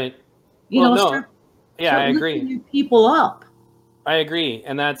 Right. You Well, know, no. start Yeah, I lifting agree. your people up. I agree.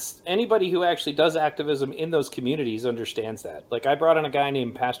 And that's anybody who actually does activism in those communities understands that. Like I brought in a guy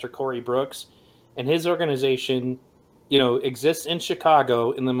named Pastor Corey Brooks, and his organization, you know, exists in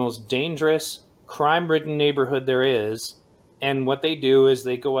Chicago in the most dangerous, crime-ridden neighborhood there is. And what they do is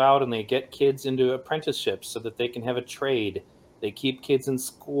they go out and they get kids into apprenticeships so that they can have a trade. They keep kids in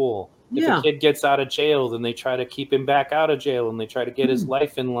school. If Yeah. a kid gets out of jail, then they try to keep him back out of jail and they try to get his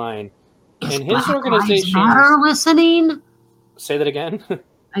life in line. Is And his Black organization, Lives Matter listening? say that again.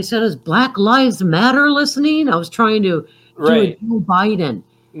 I said, is Black Lives Matter listening? I was trying to do Right. a Joe Biden.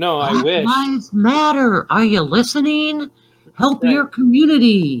 No, I Black wish. Lives Matter. Are you listening? Help Right. your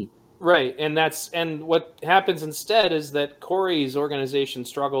community. Right. And what happens instead is that Corey's organization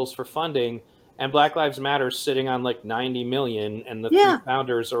struggles for funding, and Black Lives Matter is sitting on like 90 million, and the Yeah. three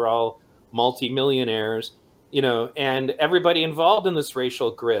founders are all multimillionaires, you know, and everybody involved in this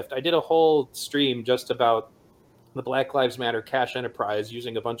racial grift. I did a whole stream just about the Black Lives Matter cash enterprise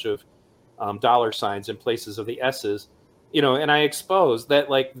using a bunch of dollar signs in places of the S's, you know, and I exposed that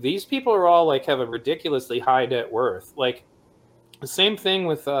like these people are all like have a ridiculously high net worth. Like the same thing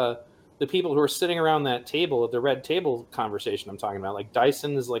with the people who are sitting around that table at the red table conversation I'm talking about. Like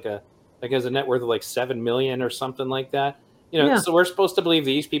Dyson is like has a net worth of like 7 million or something like that. You know, Yeah. so we're supposed to believe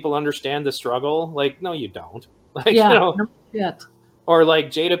these people understand the struggle. Like, no, you don't. Like, Yeah. you know, No shit. or like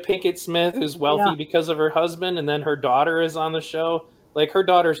Jada Pinkett Smith, who's wealthy Yeah. because of her husband, and then her daughter is on the show. Like her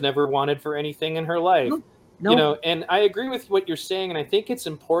daughter's never wanted for anything in her life. Nope. You know, and I agree with what you're saying, and I think it's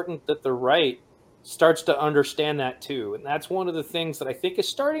important that the right starts to understand that too. And that's one of the things that I think is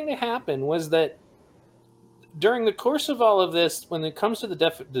starting to happen was that during the course of all of this, when it comes to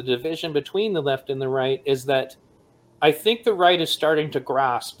the division between the left and the right, is that I think the right is starting to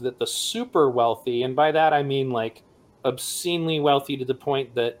grasp that the super wealthy, and by that I mean like obscenely wealthy to the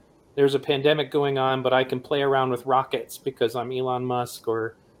point that there's a pandemic going on, but I can play around with rockets because I'm Elon Musk,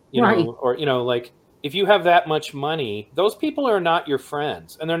 or you Right. know, or you know, like if you have that much money, those people are not your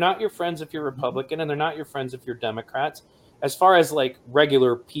friends, and they're not your friends if you're Republican, and they're not your friends if you're Democrats. As far as like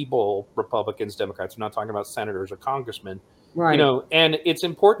regular people, Republicans, Democrats, I'm not talking about senators or congressmen, Right. you know, and it's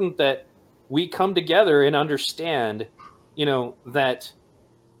important that we come together and understand, you know, that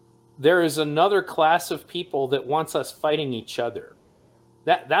there is another class of people that wants us fighting each other.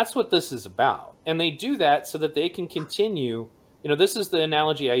 That's what this is about. And they do that so that they can continue. You know, this is the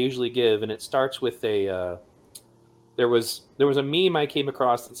analogy I usually give, and it starts with a there was a meme I came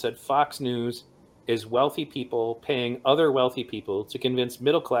across that said Fox News is wealthy people paying other wealthy people to convince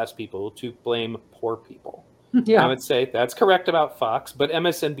middle class people to blame poor people. Yeah. I would say that's correct about Fox, but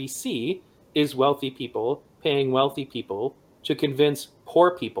MSNBC is wealthy people paying wealthy people to convince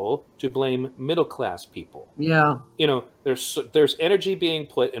poor people to blame middle class people. Yeah. You know, there's energy being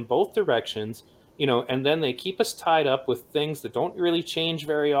put in both directions, you know, and then they keep us tied up with things that don't really change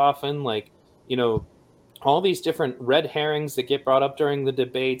very often, like, you know, all these different red herrings that get brought up during the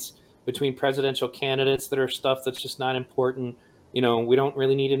debates. between presidential candidates that are stuff that's just not important. You know, we don't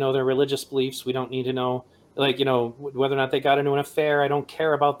really need to know their religious beliefs. We don't need to know, like, you know, whether or not they got into an affair. I don't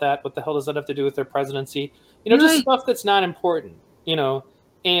care about that. What the hell does that have to do with their presidency? You know, just Right. stuff that's not important, you know.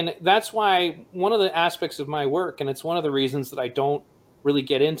 And that's why one of the aspects of my work, and it's one of the reasons that I don't really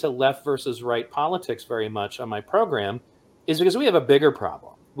get into left versus right politics very much on my program, is because we have a bigger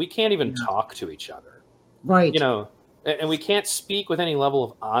problem. We can't even Yeah. talk to each other, you Right. know, and we can't speak with any level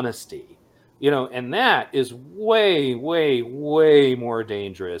of honesty, you know, and that is way, way, way more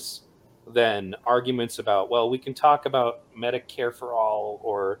dangerous than arguments about, well, we can talk about Medicare for all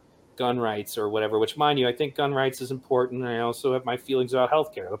or gun rights or whatever, which, mind you, I think gun rights is important. And I also have my feelings about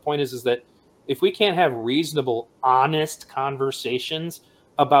healthcare. The point is that if we can't have reasonable, honest conversations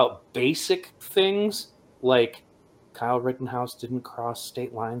about basic things like Kyle Rittenhouse didn't cross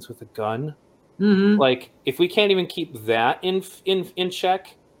state lines with a gun, Hmm. like if we can't even keep that in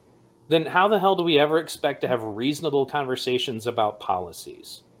check, then how the hell do we ever expect to have reasonable conversations about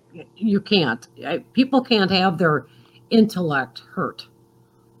policies? You can't. People can't have their intellect hurt,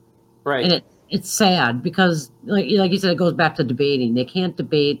 and Right. it's sad because, like you said, it goes back to debating. They can't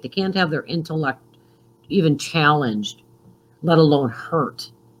debate. They can't have their intellect even challenged, let alone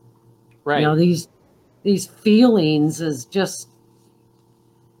hurt. You know, Right. these feelings is just,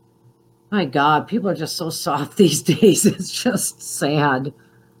 my God, people are just so soft these days. It's just sad.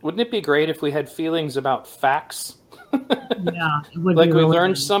 Wouldn't it be great if we had feelings about facts? Yeah, it would be Like we really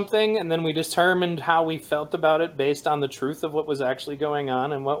learned nice. something and then we determined how we felt about it based on the truth of what was actually going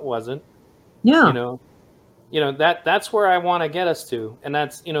on and what wasn't. You Yeah. know, that's where I want to get us to. And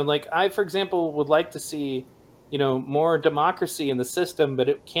that's, you know, like I, for example, would like to see, you know, more democracy in the system, but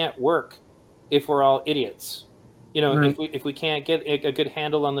it can't work if we're all idiots. You know, Right. if we can't get a good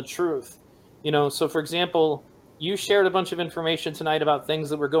handle on the truth. You know, so for example, you shared a bunch of information tonight about things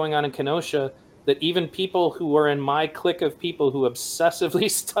that were going on in Kenosha that even people who were in my clique of people who obsessively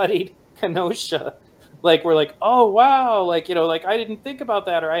studied Kenosha, like were like, oh wow, like, you know, like I didn't think about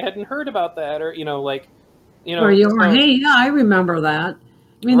that, or I hadn't heard about that, or, you know, like, you Or know, you were, so hey, yeah, I remember that.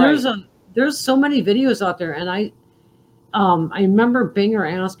 I mean, right. there's so many videos out there, and I remember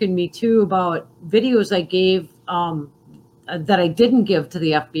Binger asking me too about videos I gave that I didn't give to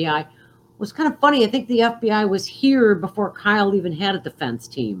the FBI. It was kind of funny. I think the FBI was here before Kyle even had a defense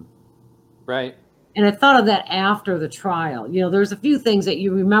team. Right. And I thought of that after the trial. You know, there's a few things that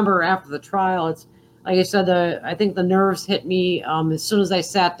you remember after the trial. It's like I said, I think the nerves hit me as soon as I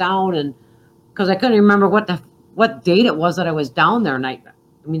sat down, and because I couldn't remember what date it was that I was down there. And I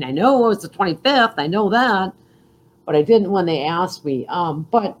mean, I know it was the 25th. I know that, but I didn't when they asked me.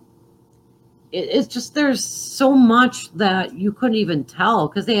 But it's just there's so much that you couldn't even tell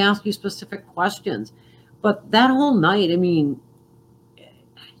because they ask you specific questions. But that whole night, I mean,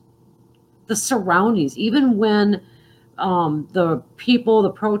 the surroundings, even when the people,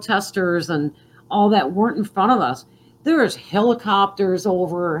 the protesters, and all that weren't in front of us. There's helicopters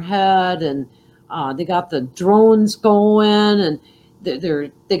overhead, and they got the drones going, and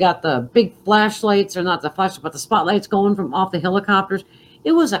they got the big flashlights, or not the flashlights, but the spotlights going from off the helicopters.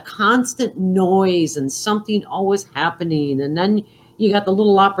 It was a constant noise and something always happening. And then you got the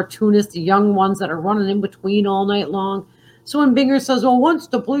little opportunists, the young ones that are running in between all night long. So when Binger says, "Well, once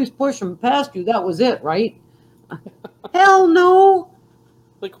the police push them past you, that was it, right?" Hell no.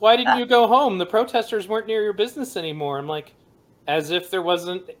 Like, why didn't Uh, you go home? The protesters weren't near your business anymore. I'm like, as if there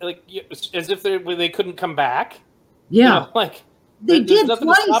wasn't, like, as if they couldn't come back. You yeah, know, like they there's did nothing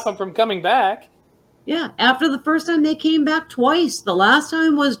to stop twice. them from coming back Yeah, after the first time they came back twice. The last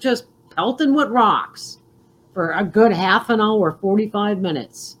time was just pelting with rocks for a good half an hour, 45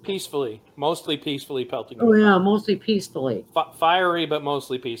 minutes. peacefully, mostly peacefully pelting Oh, with yeah, rock. mostly peacefully. Fiery, but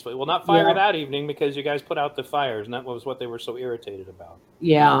mostly peacefully. Well, not fiery Yeah, that evening because you guys put out the fires, and that was what they were so irritated about.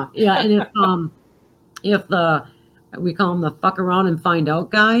 yeah, yeah. And if the we call him the fuck around and find out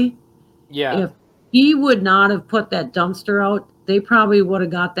guy, Yeah. if he would not have put that dumpster out, they probably would have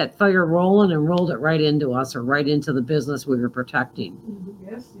got that fire rolling and rolled it right into us or right into the business we were protecting.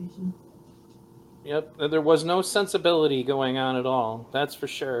 The gas station. Yep. There was no sensibility going on at all. That's for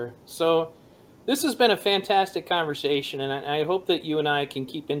sure. So this has been a fantastic conversation, and I hope that you and I can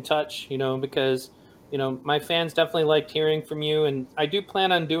keep in touch, you know, because, you know, my fans definitely liked hearing from you. And I do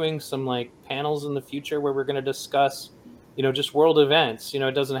plan on doing some like panels in the future where we're going to discuss, you know, just world events. You know,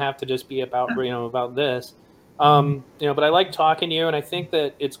 it doesn't have to just be about, you know, about this. You know, but I like talking to you, and I think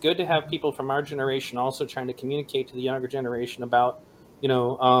that it's good to have people from our generation also trying to communicate to the younger generation about, you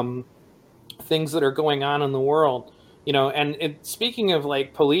know, things that are going on in the world. You know, and speaking of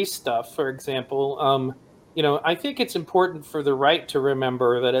like police stuff, for example, I think it's important for the right to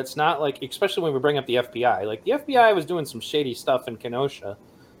remember that it's not like, especially when we bring up the FBI, like the FBI was doing some shady stuff in Kenosha,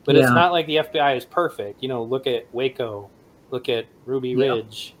 but it's Yeah. not like the FBI is perfect. Look at Waco, look at Ruby Yeah.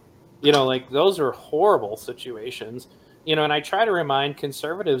 Ridge, like those are horrible situations. And I try to remind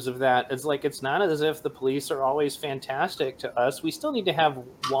conservatives of that. It's like, it's not as if the police are always fantastic to us. We still need to have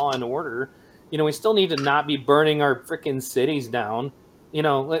law and order. We still need to not be burning our freaking cities down.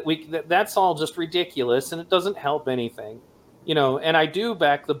 That's all just ridiculous, and it doesn't help anything. And I do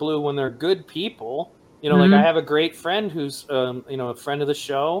back the blue when they're good people. Like I Mhm. have a great friend who's a friend of the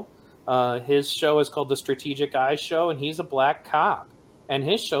show. His show is called the Strategic Eyes Show, and he's a black cop, and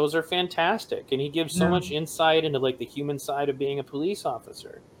his shows are fantastic, and he gives so Yeah. much insight into like the human side of being a police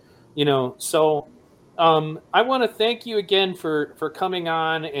officer. So I want to thank you again for coming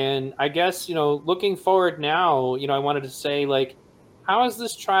on, and I guess looking forward now, I wanted to say, like, how has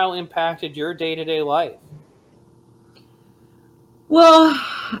this trial impacted your day-to-day life? Well,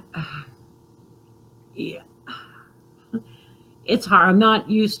 yeah, it's hard. I'm not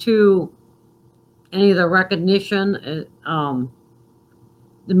used to any of the recognition, the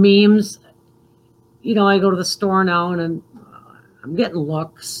memes. I go to the store now and I'm getting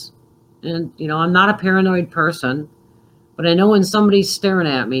looks, and I'm not a paranoid person, but I know when somebody's staring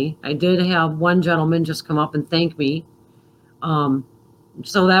at me. I did have one gentleman just come up and thank me. Um,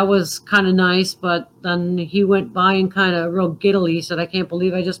 so that was kind of nice, but then he went by and kind of real giddily said, "I can't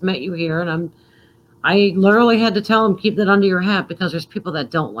believe I just met you here," and I literally had to tell him, keep that under your hat, because there's people that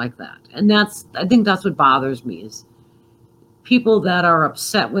don't like that. And I think that's what bothers me, is people that are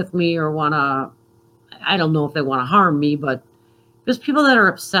upset with me or want to, I don't know if they want to harm me, but there's people that are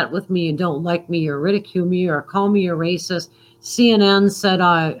upset with me and don't like me or ridicule me or call me a racist. CNN said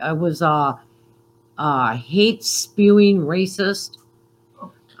I was a hate spewing racist.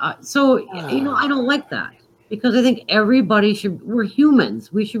 So, I don't like that, because I think everybody we're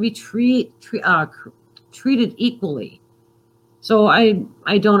humans. We should be treated equally. So I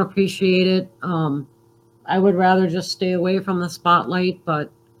don't appreciate it. I would rather just stay away from the spotlight,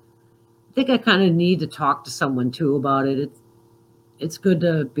 but I think I kind of need to talk to someone too about it. It's good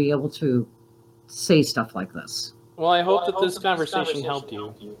to be able to say stuff like this. Well, I hope that this conversation helped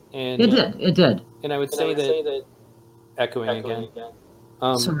you, and It did. It did. and I would say that, echoing again.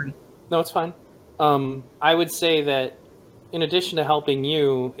 Sorry. No, it's fine. I would say that in addition to helping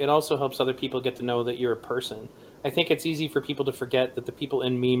you, it also helps other people get to know that you're a person. I think it's easy for people to forget that the people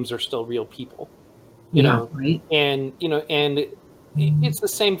in memes are still real people. Yeah. Right. And it's the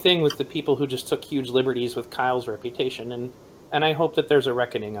same thing with the people who just took huge liberties with Kyle's reputation, and I hope that there's a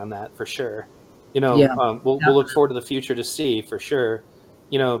reckoning on that for sure. Yeah. We'll look forward to the future to see for sure.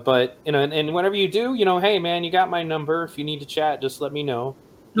 But and whenever you do, hey man, you got my number. If you need to chat, just let me know.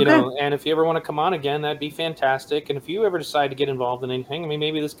 Okay. And if you ever want to come on again, that'd be fantastic. And if you ever decide to get involved in anything, I mean,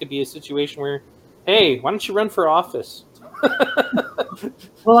 maybe this could be a situation where, hey, why don't you run for office?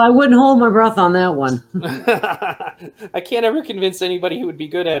 Well, I wouldn't hold my breath on that one. I can't ever convince anybody who would be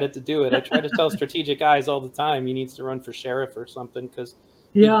good at it to do it. I try to tell Strategic Eyes all the time he needs to run for sheriff or something, because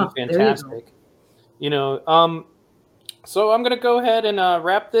Yeah. he'd be fantastic. So I'm going to go ahead and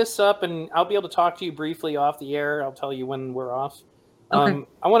wrap this up, and I'll be able to talk to you briefly off the air. I'll tell you when we're off. Okay.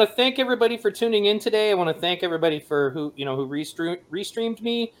 I want to thank everybody for tuning in today. I want to thank everybody for who restreamed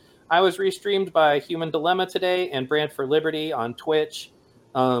me. I was restreamed by Human Dilemma today and Brand for Liberty on Twitch.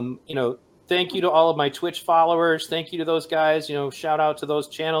 Thank you to all of my Twitch followers. Thank you to those guys. Shout out to those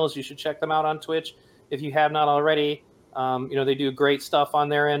channels. You should check them out on Twitch if you have not already. They do great stuff on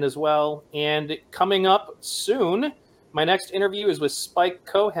their end as well. And coming up soon, my next interview is with Spike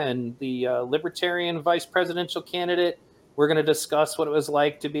Cohen, the Libertarian vice presidential candidate. We're going to discuss what it was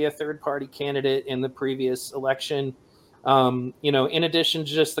like to be a third-party candidate in the previous election. In addition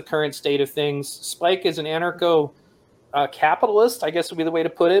to just the current state of things, Spike is an anarcho-capitalist, I guess would be the way to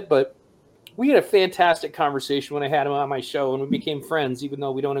put it. But we had a fantastic conversation when I had him on my show, and we became friends, even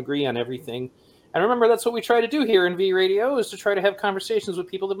though we don't agree on everything. And remember, that's what we try to do here in V Radio, is to try to have conversations with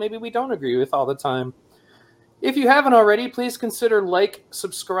people that maybe we don't agree with all the time. If you haven't already, please consider like,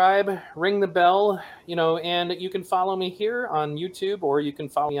 subscribe, ring the bell, and you can follow me here on YouTube, or you can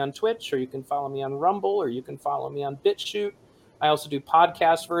follow me on Twitch, or you can follow me on Rumble, or you can follow me on BitChute. I also do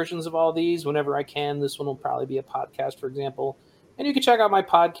podcast versions of all these whenever I can. This one will probably be a podcast, for example. And you can check out my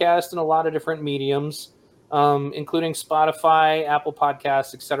podcast in a lot of different mediums, including Spotify, Apple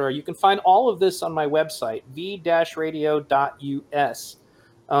Podcasts, etc. You can find all of this on my website, v-radio.us.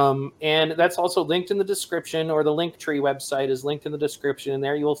 And that's also linked in the description, or the Linktree website is linked in the description. And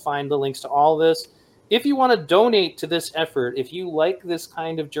there you will find the links to all of this. if you want to donate to this effort, if you like this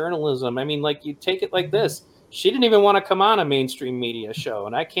kind of journalism, I mean, like, you take it like this. She didn't even want to come on a mainstream media show,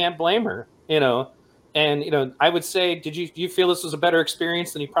 and I can't blame her, And, I would say, do you feel this was a better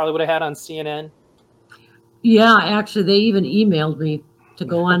experience than you probably would have had on CNN? Yeah, actually, they even emailed me to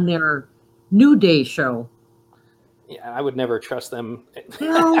go on their New Day show. Yeah, I would never trust them.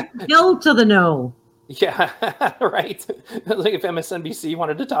 Hell to the no. Yeah, right. Like if MSNBC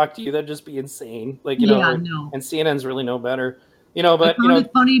wanted to talk to you, that'd just be insane. Like, no. And CNN's really no better. But I found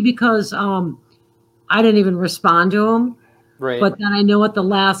it funny because I didn't even respond to them. Right. But then I know at the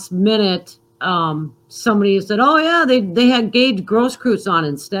last minute, somebody said, "Oh yeah, they had Gage Grosskreutz on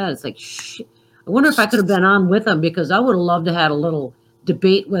instead." It's like, shit. I wonder if I could have been on with them, because I would have loved to have had a little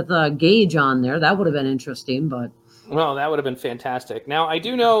debate with Gage on there. That would have been interesting, but. Well, that would have been fantastic. Now, I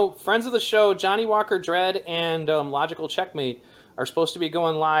do know friends of the show, Johnny Walker Dread and Logical Checkmate, are supposed to be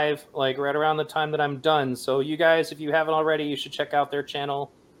going live like right around the time that I'm done. So you guys, if you haven't already, you should check out their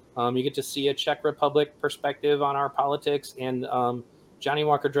channel. You get to see a Czech Republic perspective on our politics. And Johnny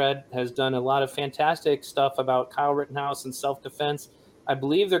Walker Dread has done a lot of fantastic stuff about Kyle Rittenhouse and self-defense. I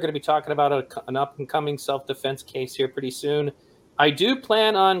believe they're going to be talking about an up-and-coming self-defense case here pretty soon. I do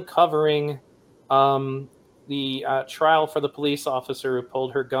plan on covering the trial for the police officer who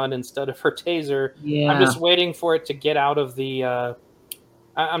pulled her gun instead of her taser. Yeah. I'm just waiting for it to get out of the...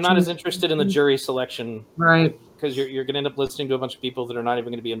 I'm not as interested in the jury selection. Right. Because you're going to end up listening to a bunch of people that are not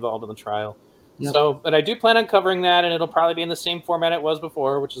even going to be involved in the trial. Yep. But I do plan on covering that, and it'll probably be in the same format it was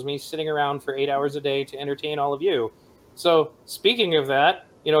before, which is me sitting around for 8 hours a day to entertain all of you. So speaking of that,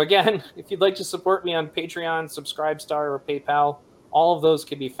 again, if you'd like to support me on Patreon, Subscribestar, or PayPal, all of those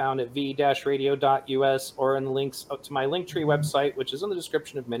can be found at v-radio.us or in the links to my Linktree website, which is in the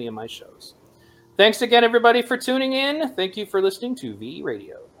description of many of my shows. Thanks again, everybody, for tuning in. Thank you for listening to V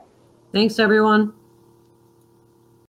Radio. Thanks, everyone.